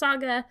read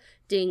Saga,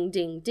 ding,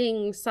 ding,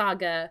 ding,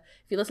 Saga.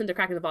 If you listen to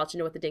Cracking the Vault, you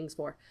know what the ding's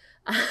for.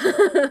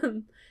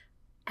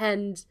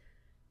 And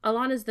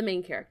Alana's the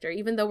main character,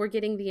 even though we're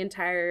getting the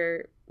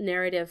entire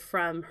narrative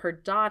from her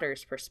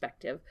daughter's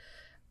perspective.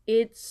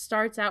 It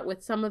starts out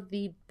with some of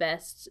the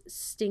best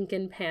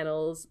stinking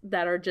panels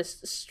that are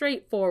just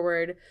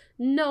straightforward,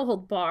 no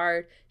hold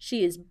barred.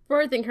 She is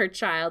birthing her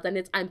child and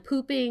it's, I'm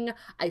pooping.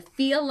 I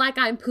feel like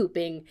I'm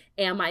pooping.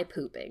 Am I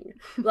pooping?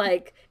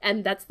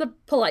 And that's the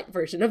polite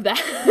version of that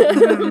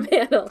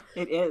panel.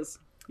 It is.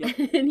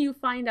 Yep. And you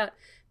find out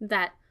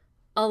that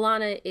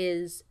Alana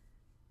is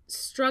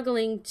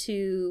struggling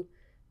to,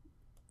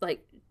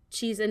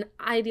 she's an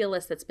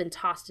idealist that's been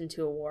tossed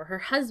into a war. Her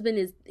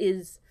husband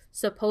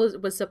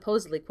was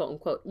supposedly, quote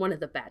unquote, one of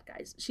the bad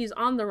guys. She's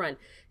on the run.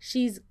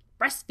 She's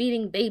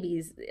breastfeeding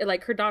babies,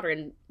 like her daughter,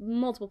 in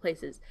multiple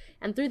places.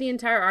 And through the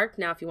entire arc,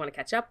 now if you want to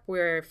catch up,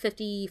 we're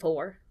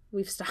 54.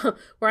 We've stopped.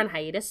 We're on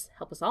hiatus.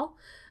 Help us all.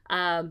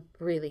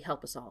 Really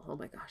help us all. Oh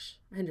my gosh.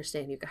 I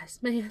understand you guys.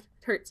 Man, it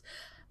hurts.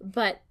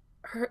 But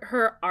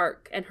her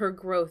arc and her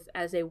growth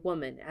as a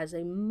woman, as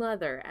a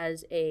mother,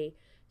 as a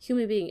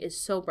human being is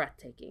so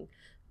breathtaking.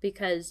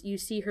 Because you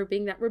see her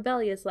being that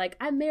rebellious, like,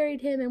 I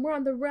married him and we're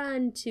on the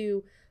run,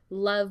 to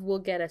love will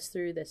get us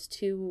through this,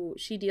 to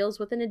she deals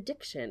with an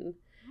addiction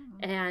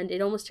and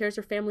it almost tears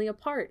her family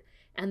apart.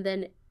 And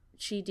then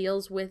she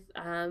deals with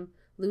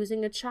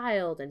losing a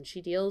child, and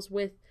she deals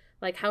with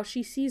how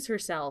she sees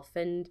herself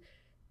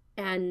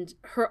and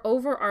her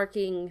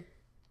overarching,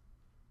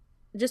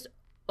 just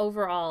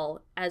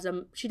overall,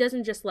 she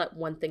doesn't just let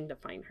one thing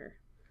define her.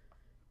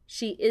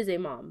 She is a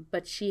mom,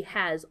 but she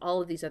has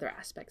all of these other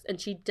aspects,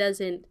 and she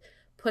doesn't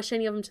push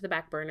any of them to the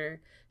back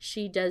burner.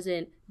 She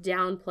doesn't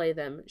downplay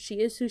them. She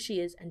is who she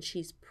is, and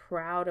she's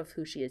proud of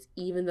who she is,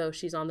 even though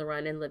she's on the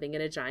run and living in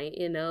a giant,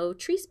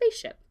 tree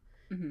spaceship.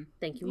 Mm-hmm.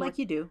 Thank you. Like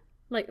you do.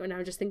 When I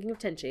was just thinking of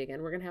Tenchi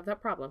again, we're going to have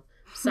that problem.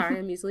 Sorry,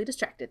 I'm easily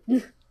distracted.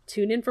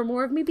 Tune in for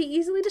more of me be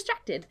easily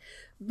distracted.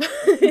 But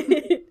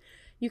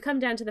you come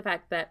down to the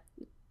fact that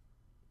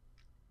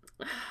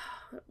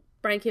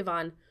Brian K.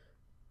 Vaughan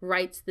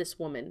writes this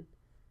woman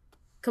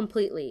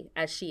completely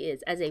as she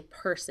is, as a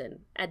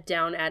person,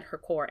 down at her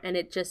core, and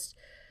it just,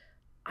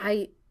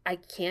 I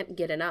can't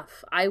get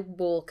enough. I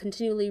will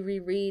continually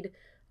reread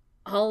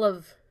all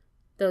of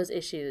those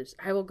issues.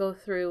 I will go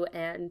through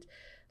and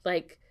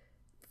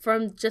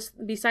from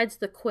just besides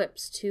the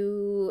quips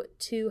to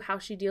how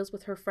she deals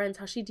with her friends,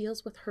 how she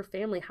deals with her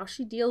family, how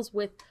she deals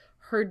with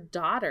her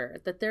daughter,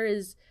 that there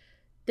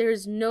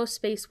there's no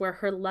space where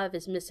her love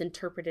is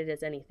misinterpreted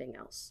as anything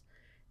else.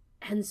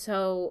 And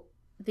so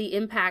the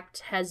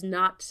impact has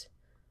not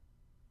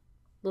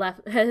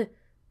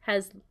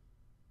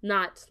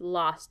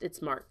lost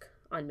its mark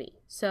on me.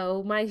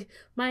 So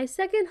my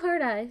second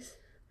hard eyes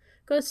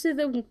goes to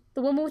the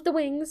woman with the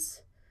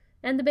wings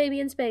and the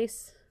baby in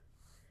space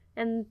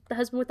and the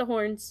husband with the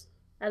horns.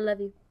 I love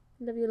you.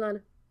 I love you, Lana.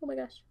 Oh my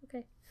gosh.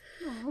 Okay.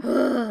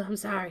 I'm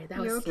sorry. That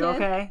was You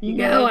okay? You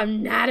no, good?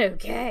 I'm not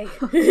okay.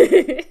 Oh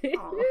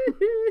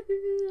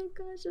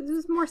gosh, This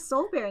was more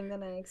soul bearing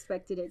than I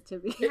expected it to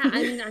be. yeah,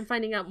 I mean, I'm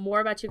finding out more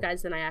about you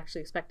guys than I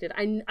actually expected.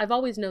 I've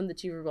always known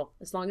that you were, well,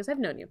 as long as I've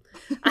known you,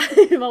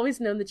 I've always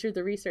known that you're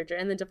the researcher.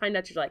 And then to find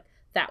out you're like,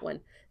 that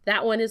one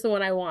is the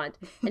one I want.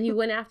 And you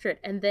went after it.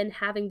 And then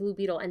having Blue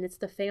Beetle, and it's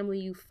the family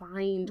you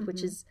find,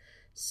 which is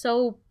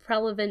so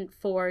relevant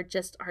for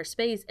just our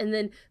space. And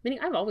then, meaning,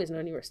 I've always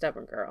known you were a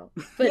stubborn girl.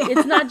 But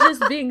it's not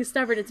just being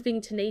stubborn, it's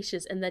being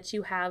tenacious, and that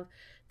you have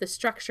the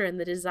structure and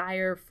the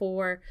desire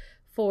for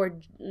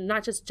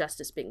not just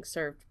justice being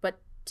served,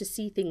 but to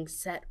see things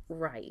set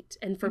right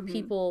and for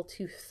people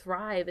to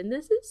thrive. And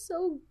this is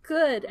so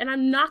good. And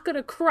I'm not going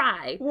to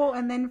cry. Well,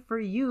 and then for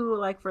you,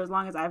 like, for as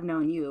long as I've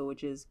known you,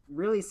 which is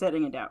really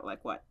setting it out,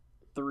 like, what,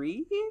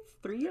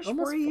 three-ish,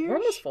 Almost 4 years?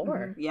 Almost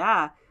 4.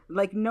 Yeah.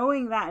 Like,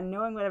 knowing that and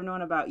knowing what I've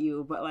known about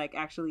you, but, like,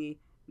 actually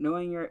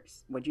knowing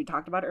what you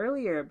talked about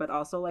earlier, but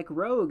also, like,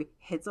 Rogue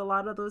hits a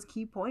lot of those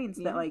key points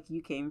that, like,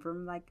 you came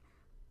from, like,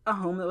 a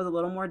home that was a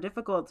little more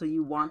difficult, so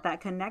you want that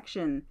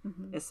connection,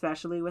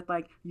 especially with,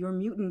 like, your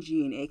mutant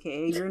gene,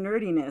 aka your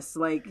nerdiness.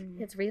 Like,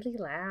 It's really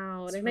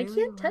loud, It's and really I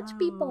can't touch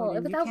people loud,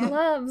 and you without can't-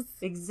 gloves.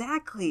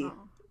 exactly.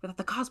 Oh. Without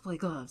the cosplay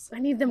gloves. I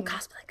need them Yeah.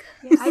 cosplay.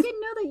 Yeah, I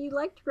didn't know that you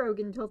liked Rogue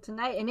until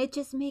tonight, and it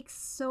just makes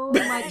so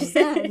much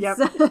sense.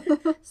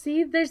 Yep.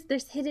 See, there's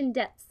hidden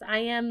depths. I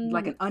am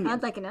Like an onion.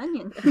 Not like an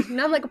onion.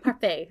 not like a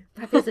parfait.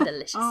 Parfaits are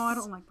delicious. Oh, I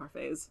don't like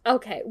parfaits.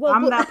 Okay, well,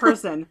 I'm that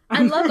person.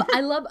 I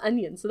love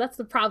onions, so that's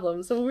the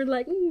problem. So we're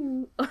like,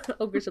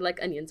 ogres are like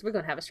onions. We're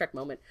gonna have a Shrek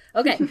moment.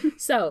 Okay,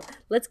 so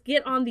let's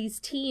get on these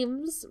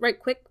teams right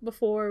quick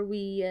before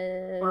we.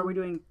 Or are we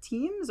doing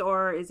teams,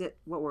 or is it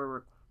what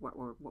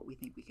we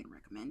think we can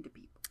recommend to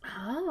people?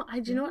 Oh,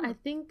 do you know what? I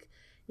think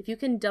if you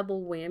can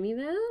double whammy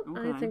that,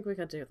 I Okay. think we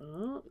could do that.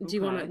 Do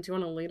you Okay. want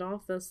to lead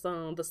off this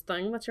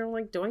thing that you're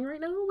like doing right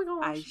now? Oh my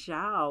gosh! I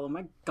shall. Oh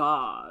my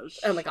gosh.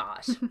 Oh my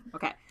gosh!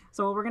 Okay,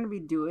 so what we're going to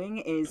be doing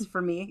is,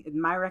 for me,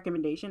 my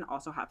recommendation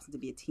also happens to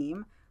be a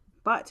team,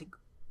 but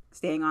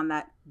staying on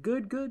that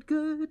good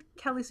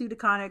Kelly Sue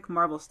DeConnick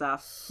Marvel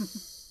stuff,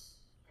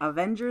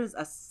 Avengers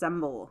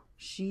Assemble.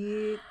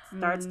 She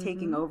starts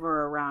taking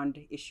over around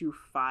issue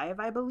 5,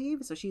 I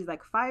believe. So she's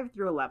like 5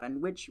 through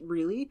 11, which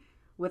really,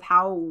 with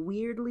how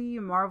weirdly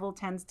Marvel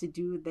tends to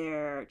do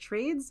their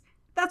trades,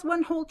 that's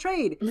one whole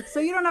trade. So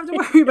you don't have to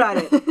worry about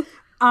it.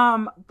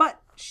 But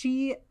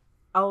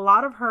a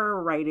lot of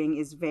her writing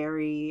is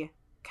very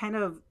kind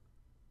of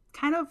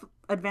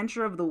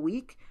adventure of the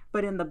week,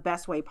 but in the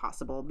best way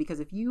possible. Because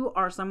if you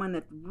are someone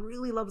that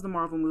really loves the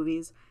Marvel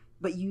movies,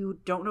 but you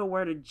don't know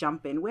where to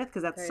jump in with,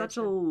 because that's Very such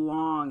true. a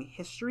long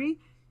history,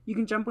 you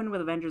can jump in with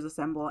Avengers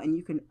Assemble and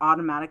you can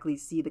automatically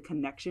see the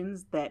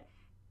connections that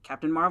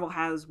Captain Marvel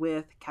has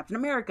with Captain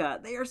America.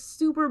 They are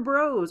super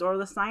bros, or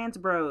the science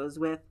bros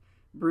with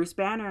Bruce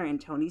Banner and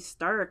Tony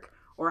Stark,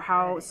 or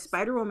how Nice.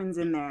 Spider-Woman's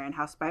in there, and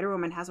how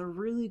Spider-Woman has a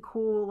really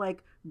cool,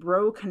 like,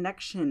 bro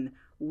connection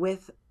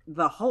with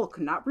the Hulk.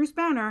 Not Bruce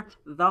Banner,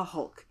 the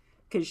Hulk.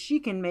 Because she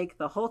can make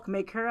the Hulk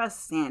make her a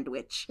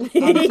sandwich.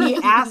 And he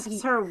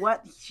asks her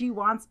what she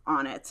wants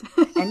on it.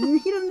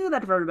 And he doesn't do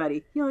that for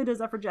everybody. He only does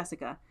that for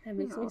Jessica. That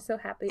makes me so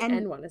happy And-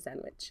 and want a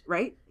sandwich.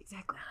 Right?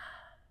 Exactly.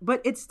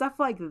 But it's stuff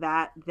like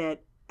that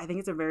I think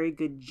it's a very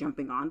good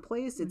jumping on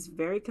place. It's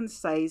very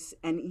concise.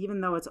 And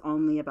even though it's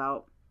only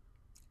about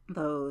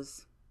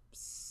those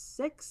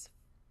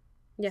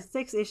six-ish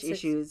Six.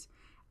 issues,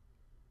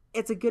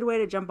 it's a good way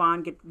to jump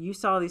on, get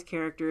used to all these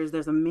characters.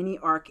 There's a mini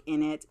arc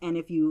in it, and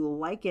if you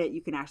like it,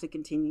 you can actually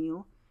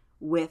continue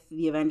with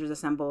the Avengers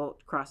Assemble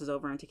crosses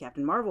over into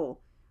Captain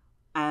Marvel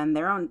and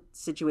their own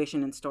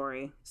situation and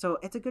story. So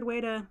it's a good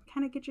way to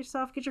kind of get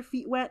your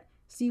feet wet,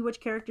 see which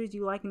characters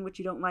you like and which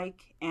you don't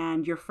like,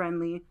 and your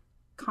friendly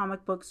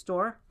comic book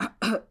store,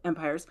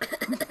 Empires,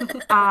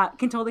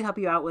 can totally help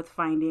you out with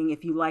finding,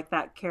 if you like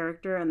that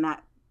character and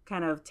that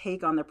kind of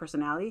take on their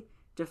personality,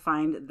 to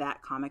find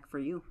that comic for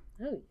you.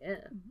 Oh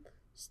yeah,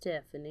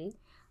 Stephanie.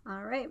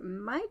 All right,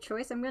 my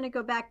choice. I'm going to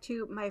go back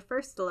to my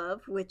first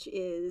love, which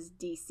is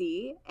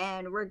DC,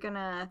 and we're going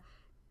to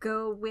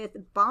go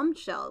with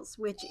Bombshells,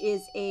 which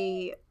is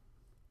a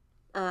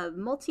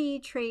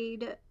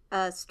multi-trade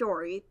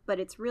story,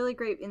 but it's really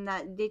great in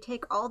that they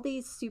take all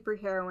these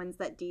superheroines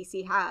that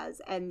DC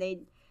has and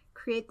they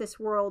create this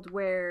world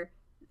where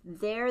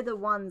they're the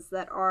ones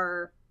that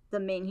are the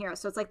main hero.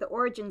 So it's like the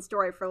origin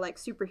story for like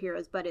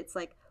superheroes, but it's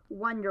like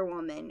Wonder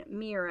Woman,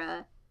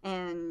 Mira,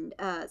 and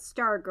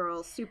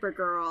Stargirl,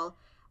 Supergirl,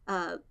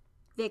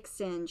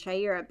 Vixen,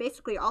 Shayera,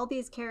 basically all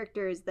these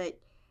characters that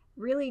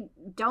really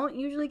don't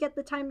usually get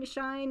the time to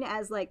shine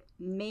as like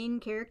main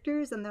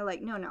characters, and they're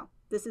like, no,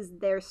 this is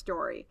their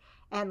story.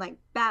 And like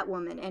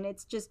Batwoman, and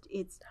it's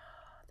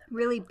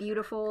really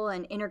beautiful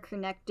and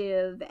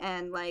interconnective,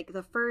 and like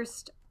the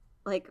first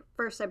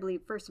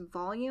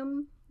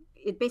volume,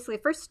 it basically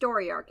first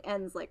story arc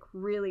ends like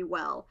really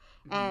well,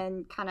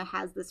 and kind of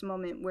has this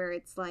moment where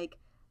it's like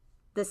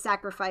the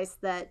sacrifice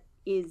that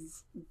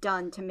is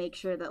done to make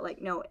sure that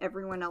like no,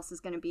 everyone else is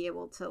going to be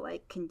able to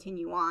like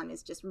continue on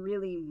is just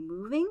really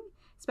moving,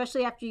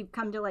 especially after you've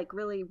come to like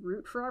really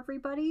root for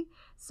everybody.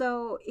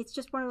 So it's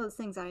just one of those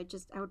things I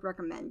would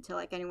recommend to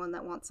like anyone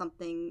that wants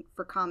something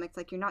for comics.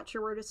 Like, you're not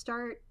sure where to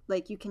start,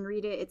 like you can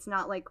read it. It's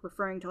not like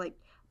referring to like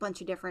a bunch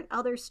of different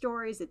other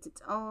stories. It's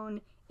its own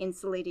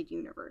insulated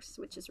universe,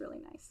 which is really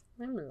nice.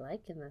 I'm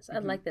liking this. I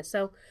like this.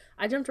 So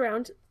I jumped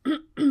around. I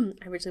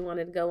originally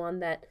wanted to go on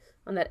that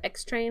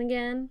X train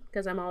again,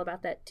 because I'm all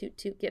about that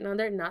toot getting on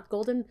there. Not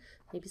golden,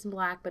 maybe some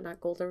black, but not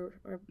gold or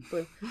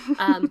blue.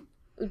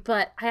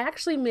 But I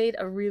actually made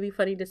a really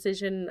funny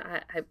decision.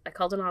 I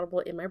called an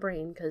audible in my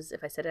brain, because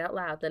if I said it out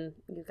loud, then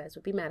you guys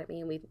would be mad at me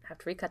and we'd have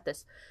to recut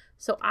this.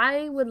 So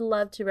I would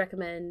love to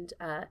recommend,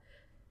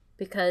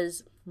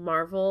 because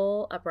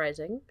Marvel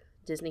Uprising,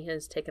 Disney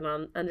has taken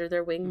on under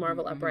their wing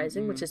Marvel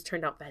Uprising, which has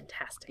turned out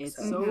fantastic. It's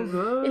so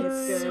good.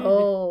 It's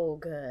so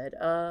good.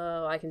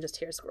 Oh, I can just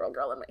hear Squirrel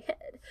Girl in my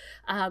head.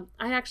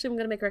 I actually am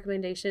going to make a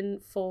recommendation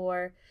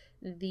for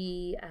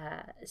the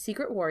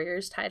Secret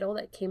Warriors title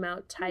that came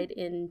out tied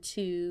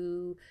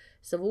into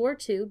Civil War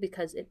II,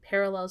 because it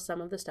parallels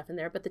some of the stuff in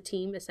there, but the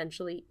team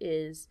essentially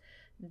is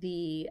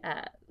the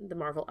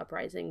Marvel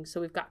Uprising.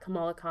 So we've got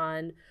Kamala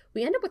Khan.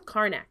 We end up with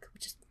Karnak,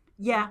 which is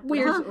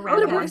weird, but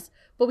it works.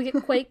 But we get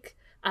Quake.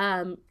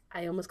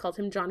 I almost called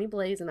him Johnny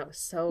Blaze, and that was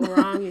so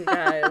wrong, you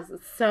guys.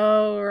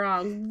 So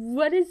wrong.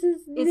 What is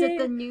his name? Is it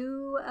the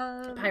new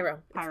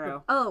Pyro?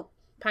 Pyro.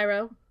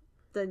 Pyro.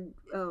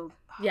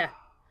 Yeah,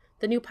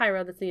 the new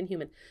Pyro. That's the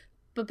Inhuman.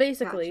 But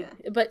basically,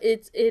 Gotcha. but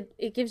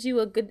it gives you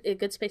a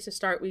good space to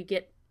start. We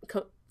get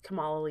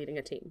Kamala leading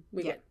a team.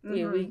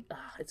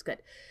 It's good.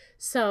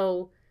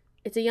 So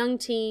it's a young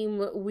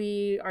team.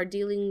 We are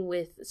dealing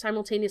with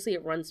simultaneously.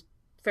 It runs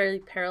fairly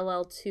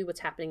parallel to what's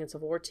happening in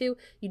Civil War II.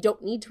 You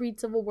don't need to read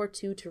Civil War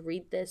II to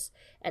read this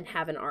and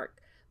have an arc,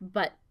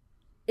 but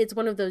it's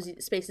one of those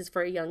spaces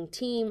for a young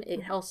team.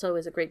 It also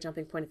is a great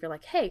jumping point if you're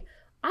like, hey,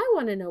 I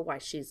want to know why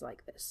she's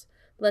like this.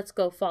 Let's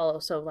go follow.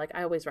 So like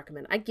I always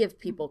recommend, I give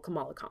people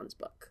Kamala Khan's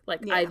book.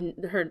 Like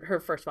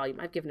her first volume,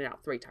 I've given it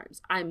out 3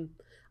 times. I'm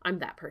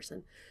that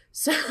person.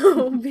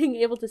 So being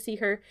able to see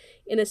her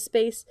in a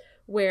space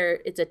where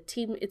it's a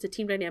team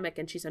dynamic,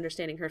 and she's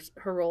understanding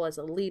her role as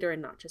a leader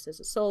and not just as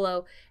a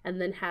solo, and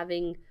then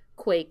having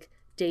Quake,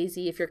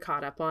 Daisy, if you're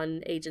caught up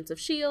on Agents of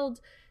S.H.I.E.L.D.,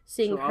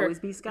 seeing She'll always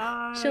be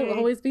Sky. She'll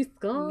always be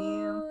Sky.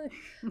 Yeah.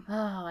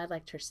 Oh, I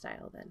liked her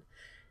style then.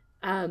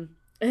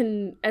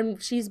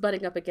 And she's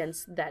butting up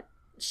against that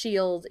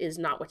S.H.I.E.L.D. is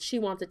not what she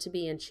wants it to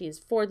be, and she's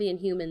for the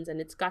Inhumans,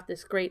 and it's got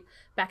this great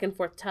back and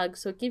forth tug,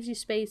 so it gives you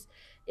space.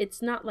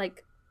 It's not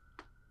like,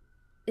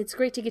 it's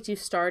great to get you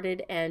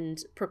started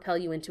and propel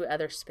you into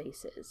other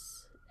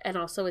spaces, and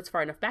also it's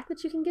far enough back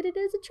that you can get it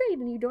as a trade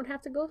and you don't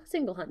have to go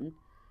single hunting.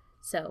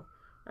 So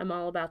I'm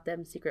all about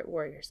them Secret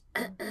Warriors.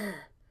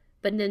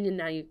 But then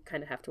now you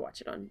kind of have to watch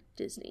it on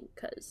Disney,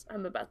 because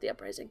I'm about the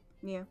Uprising.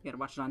 Yeah, You gotta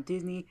watch it on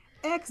Disney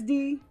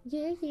XD.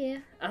 Yeah.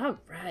 All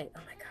right.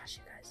 Oh my gosh,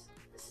 you guys,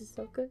 this is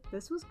so good.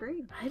 this was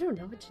great. I don't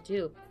know what to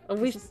do.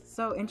 This is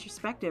so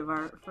introspective,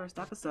 our first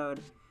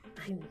episode.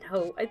 I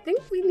know. I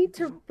think we need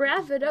to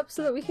wrap it up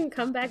so that we can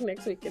come back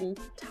next week and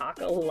talk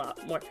a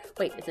lot more.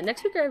 Wait, is it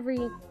next week or every...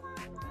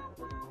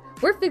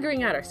 We're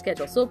figuring out our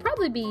schedule, so it'll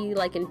probably be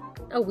like in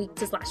a week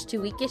to /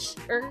 2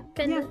 weekish or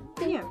kind of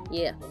thing.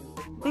 Yeah.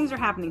 Things are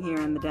happening here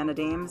in the Den of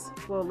Dames.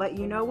 We'll let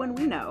you know when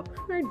we know.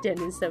 Our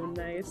den is so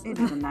nice. It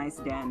is a nice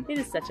den. It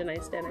is such a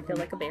nice den. I feel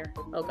like a bear.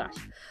 Oh gosh.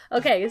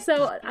 Okay,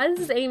 so this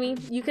is Amy.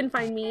 You can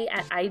find me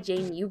at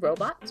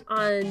iJaneURobot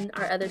on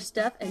our other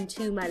stuff, and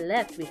to my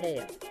left we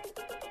have...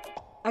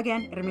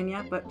 Again,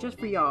 Herminia, but just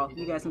for y'all,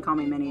 you guys can call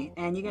me Minnie.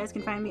 And you guys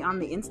can find me on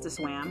the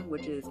InstaSwam,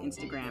 which is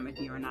Instagram if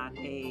you are not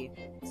a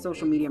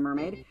social media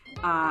mermaid.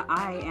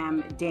 I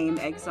am Dame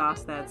Egg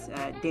Sauce. That's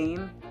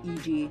Dame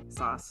EG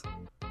Sauce.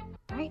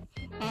 All right,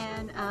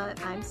 and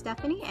I'm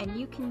Stephanie, and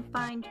you can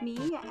find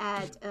me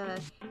at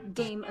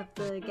Dame of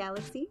the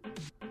Galaxy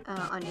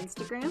on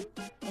Instagram,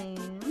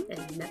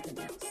 And nothing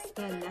else.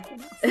 and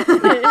nothing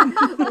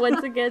else.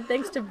 Once again,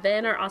 thanks to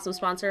Ben, our awesome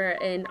sponsor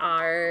in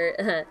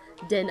our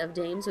Den of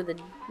Dames, or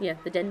Dame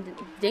Den.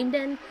 Dame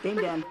Den.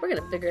 We're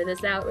gonna figure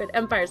this out at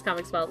Empire's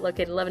Comics Vault,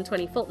 located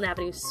 1120 Fulton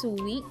Avenue,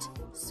 Sweet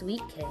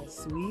K.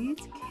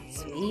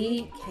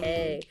 Sweet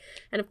K.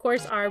 And of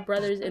course, our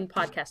brothers in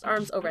podcast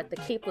arms over at the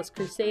Capeless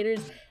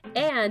Crusaders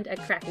and at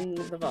Cracking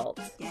the Vault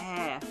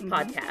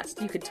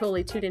podcast. You could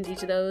totally tune into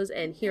each of those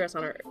and hear us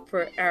on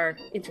for our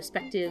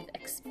introspective,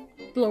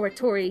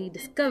 exploratory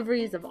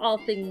discoveries of all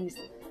things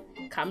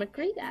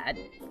comicry.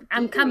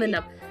 I'm coming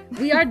up.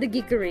 We are the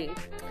geekery.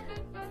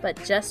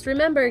 But just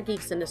remember,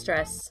 geeks in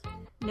distress,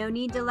 No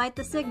need to light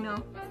the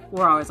signal.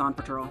 We're always on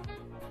patrol.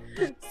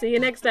 See you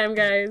next time,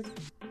 guys.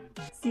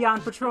 See you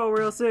on patrol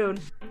real soon.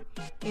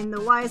 In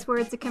the wise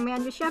words of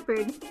Commander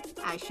Shepard,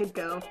 I should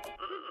go.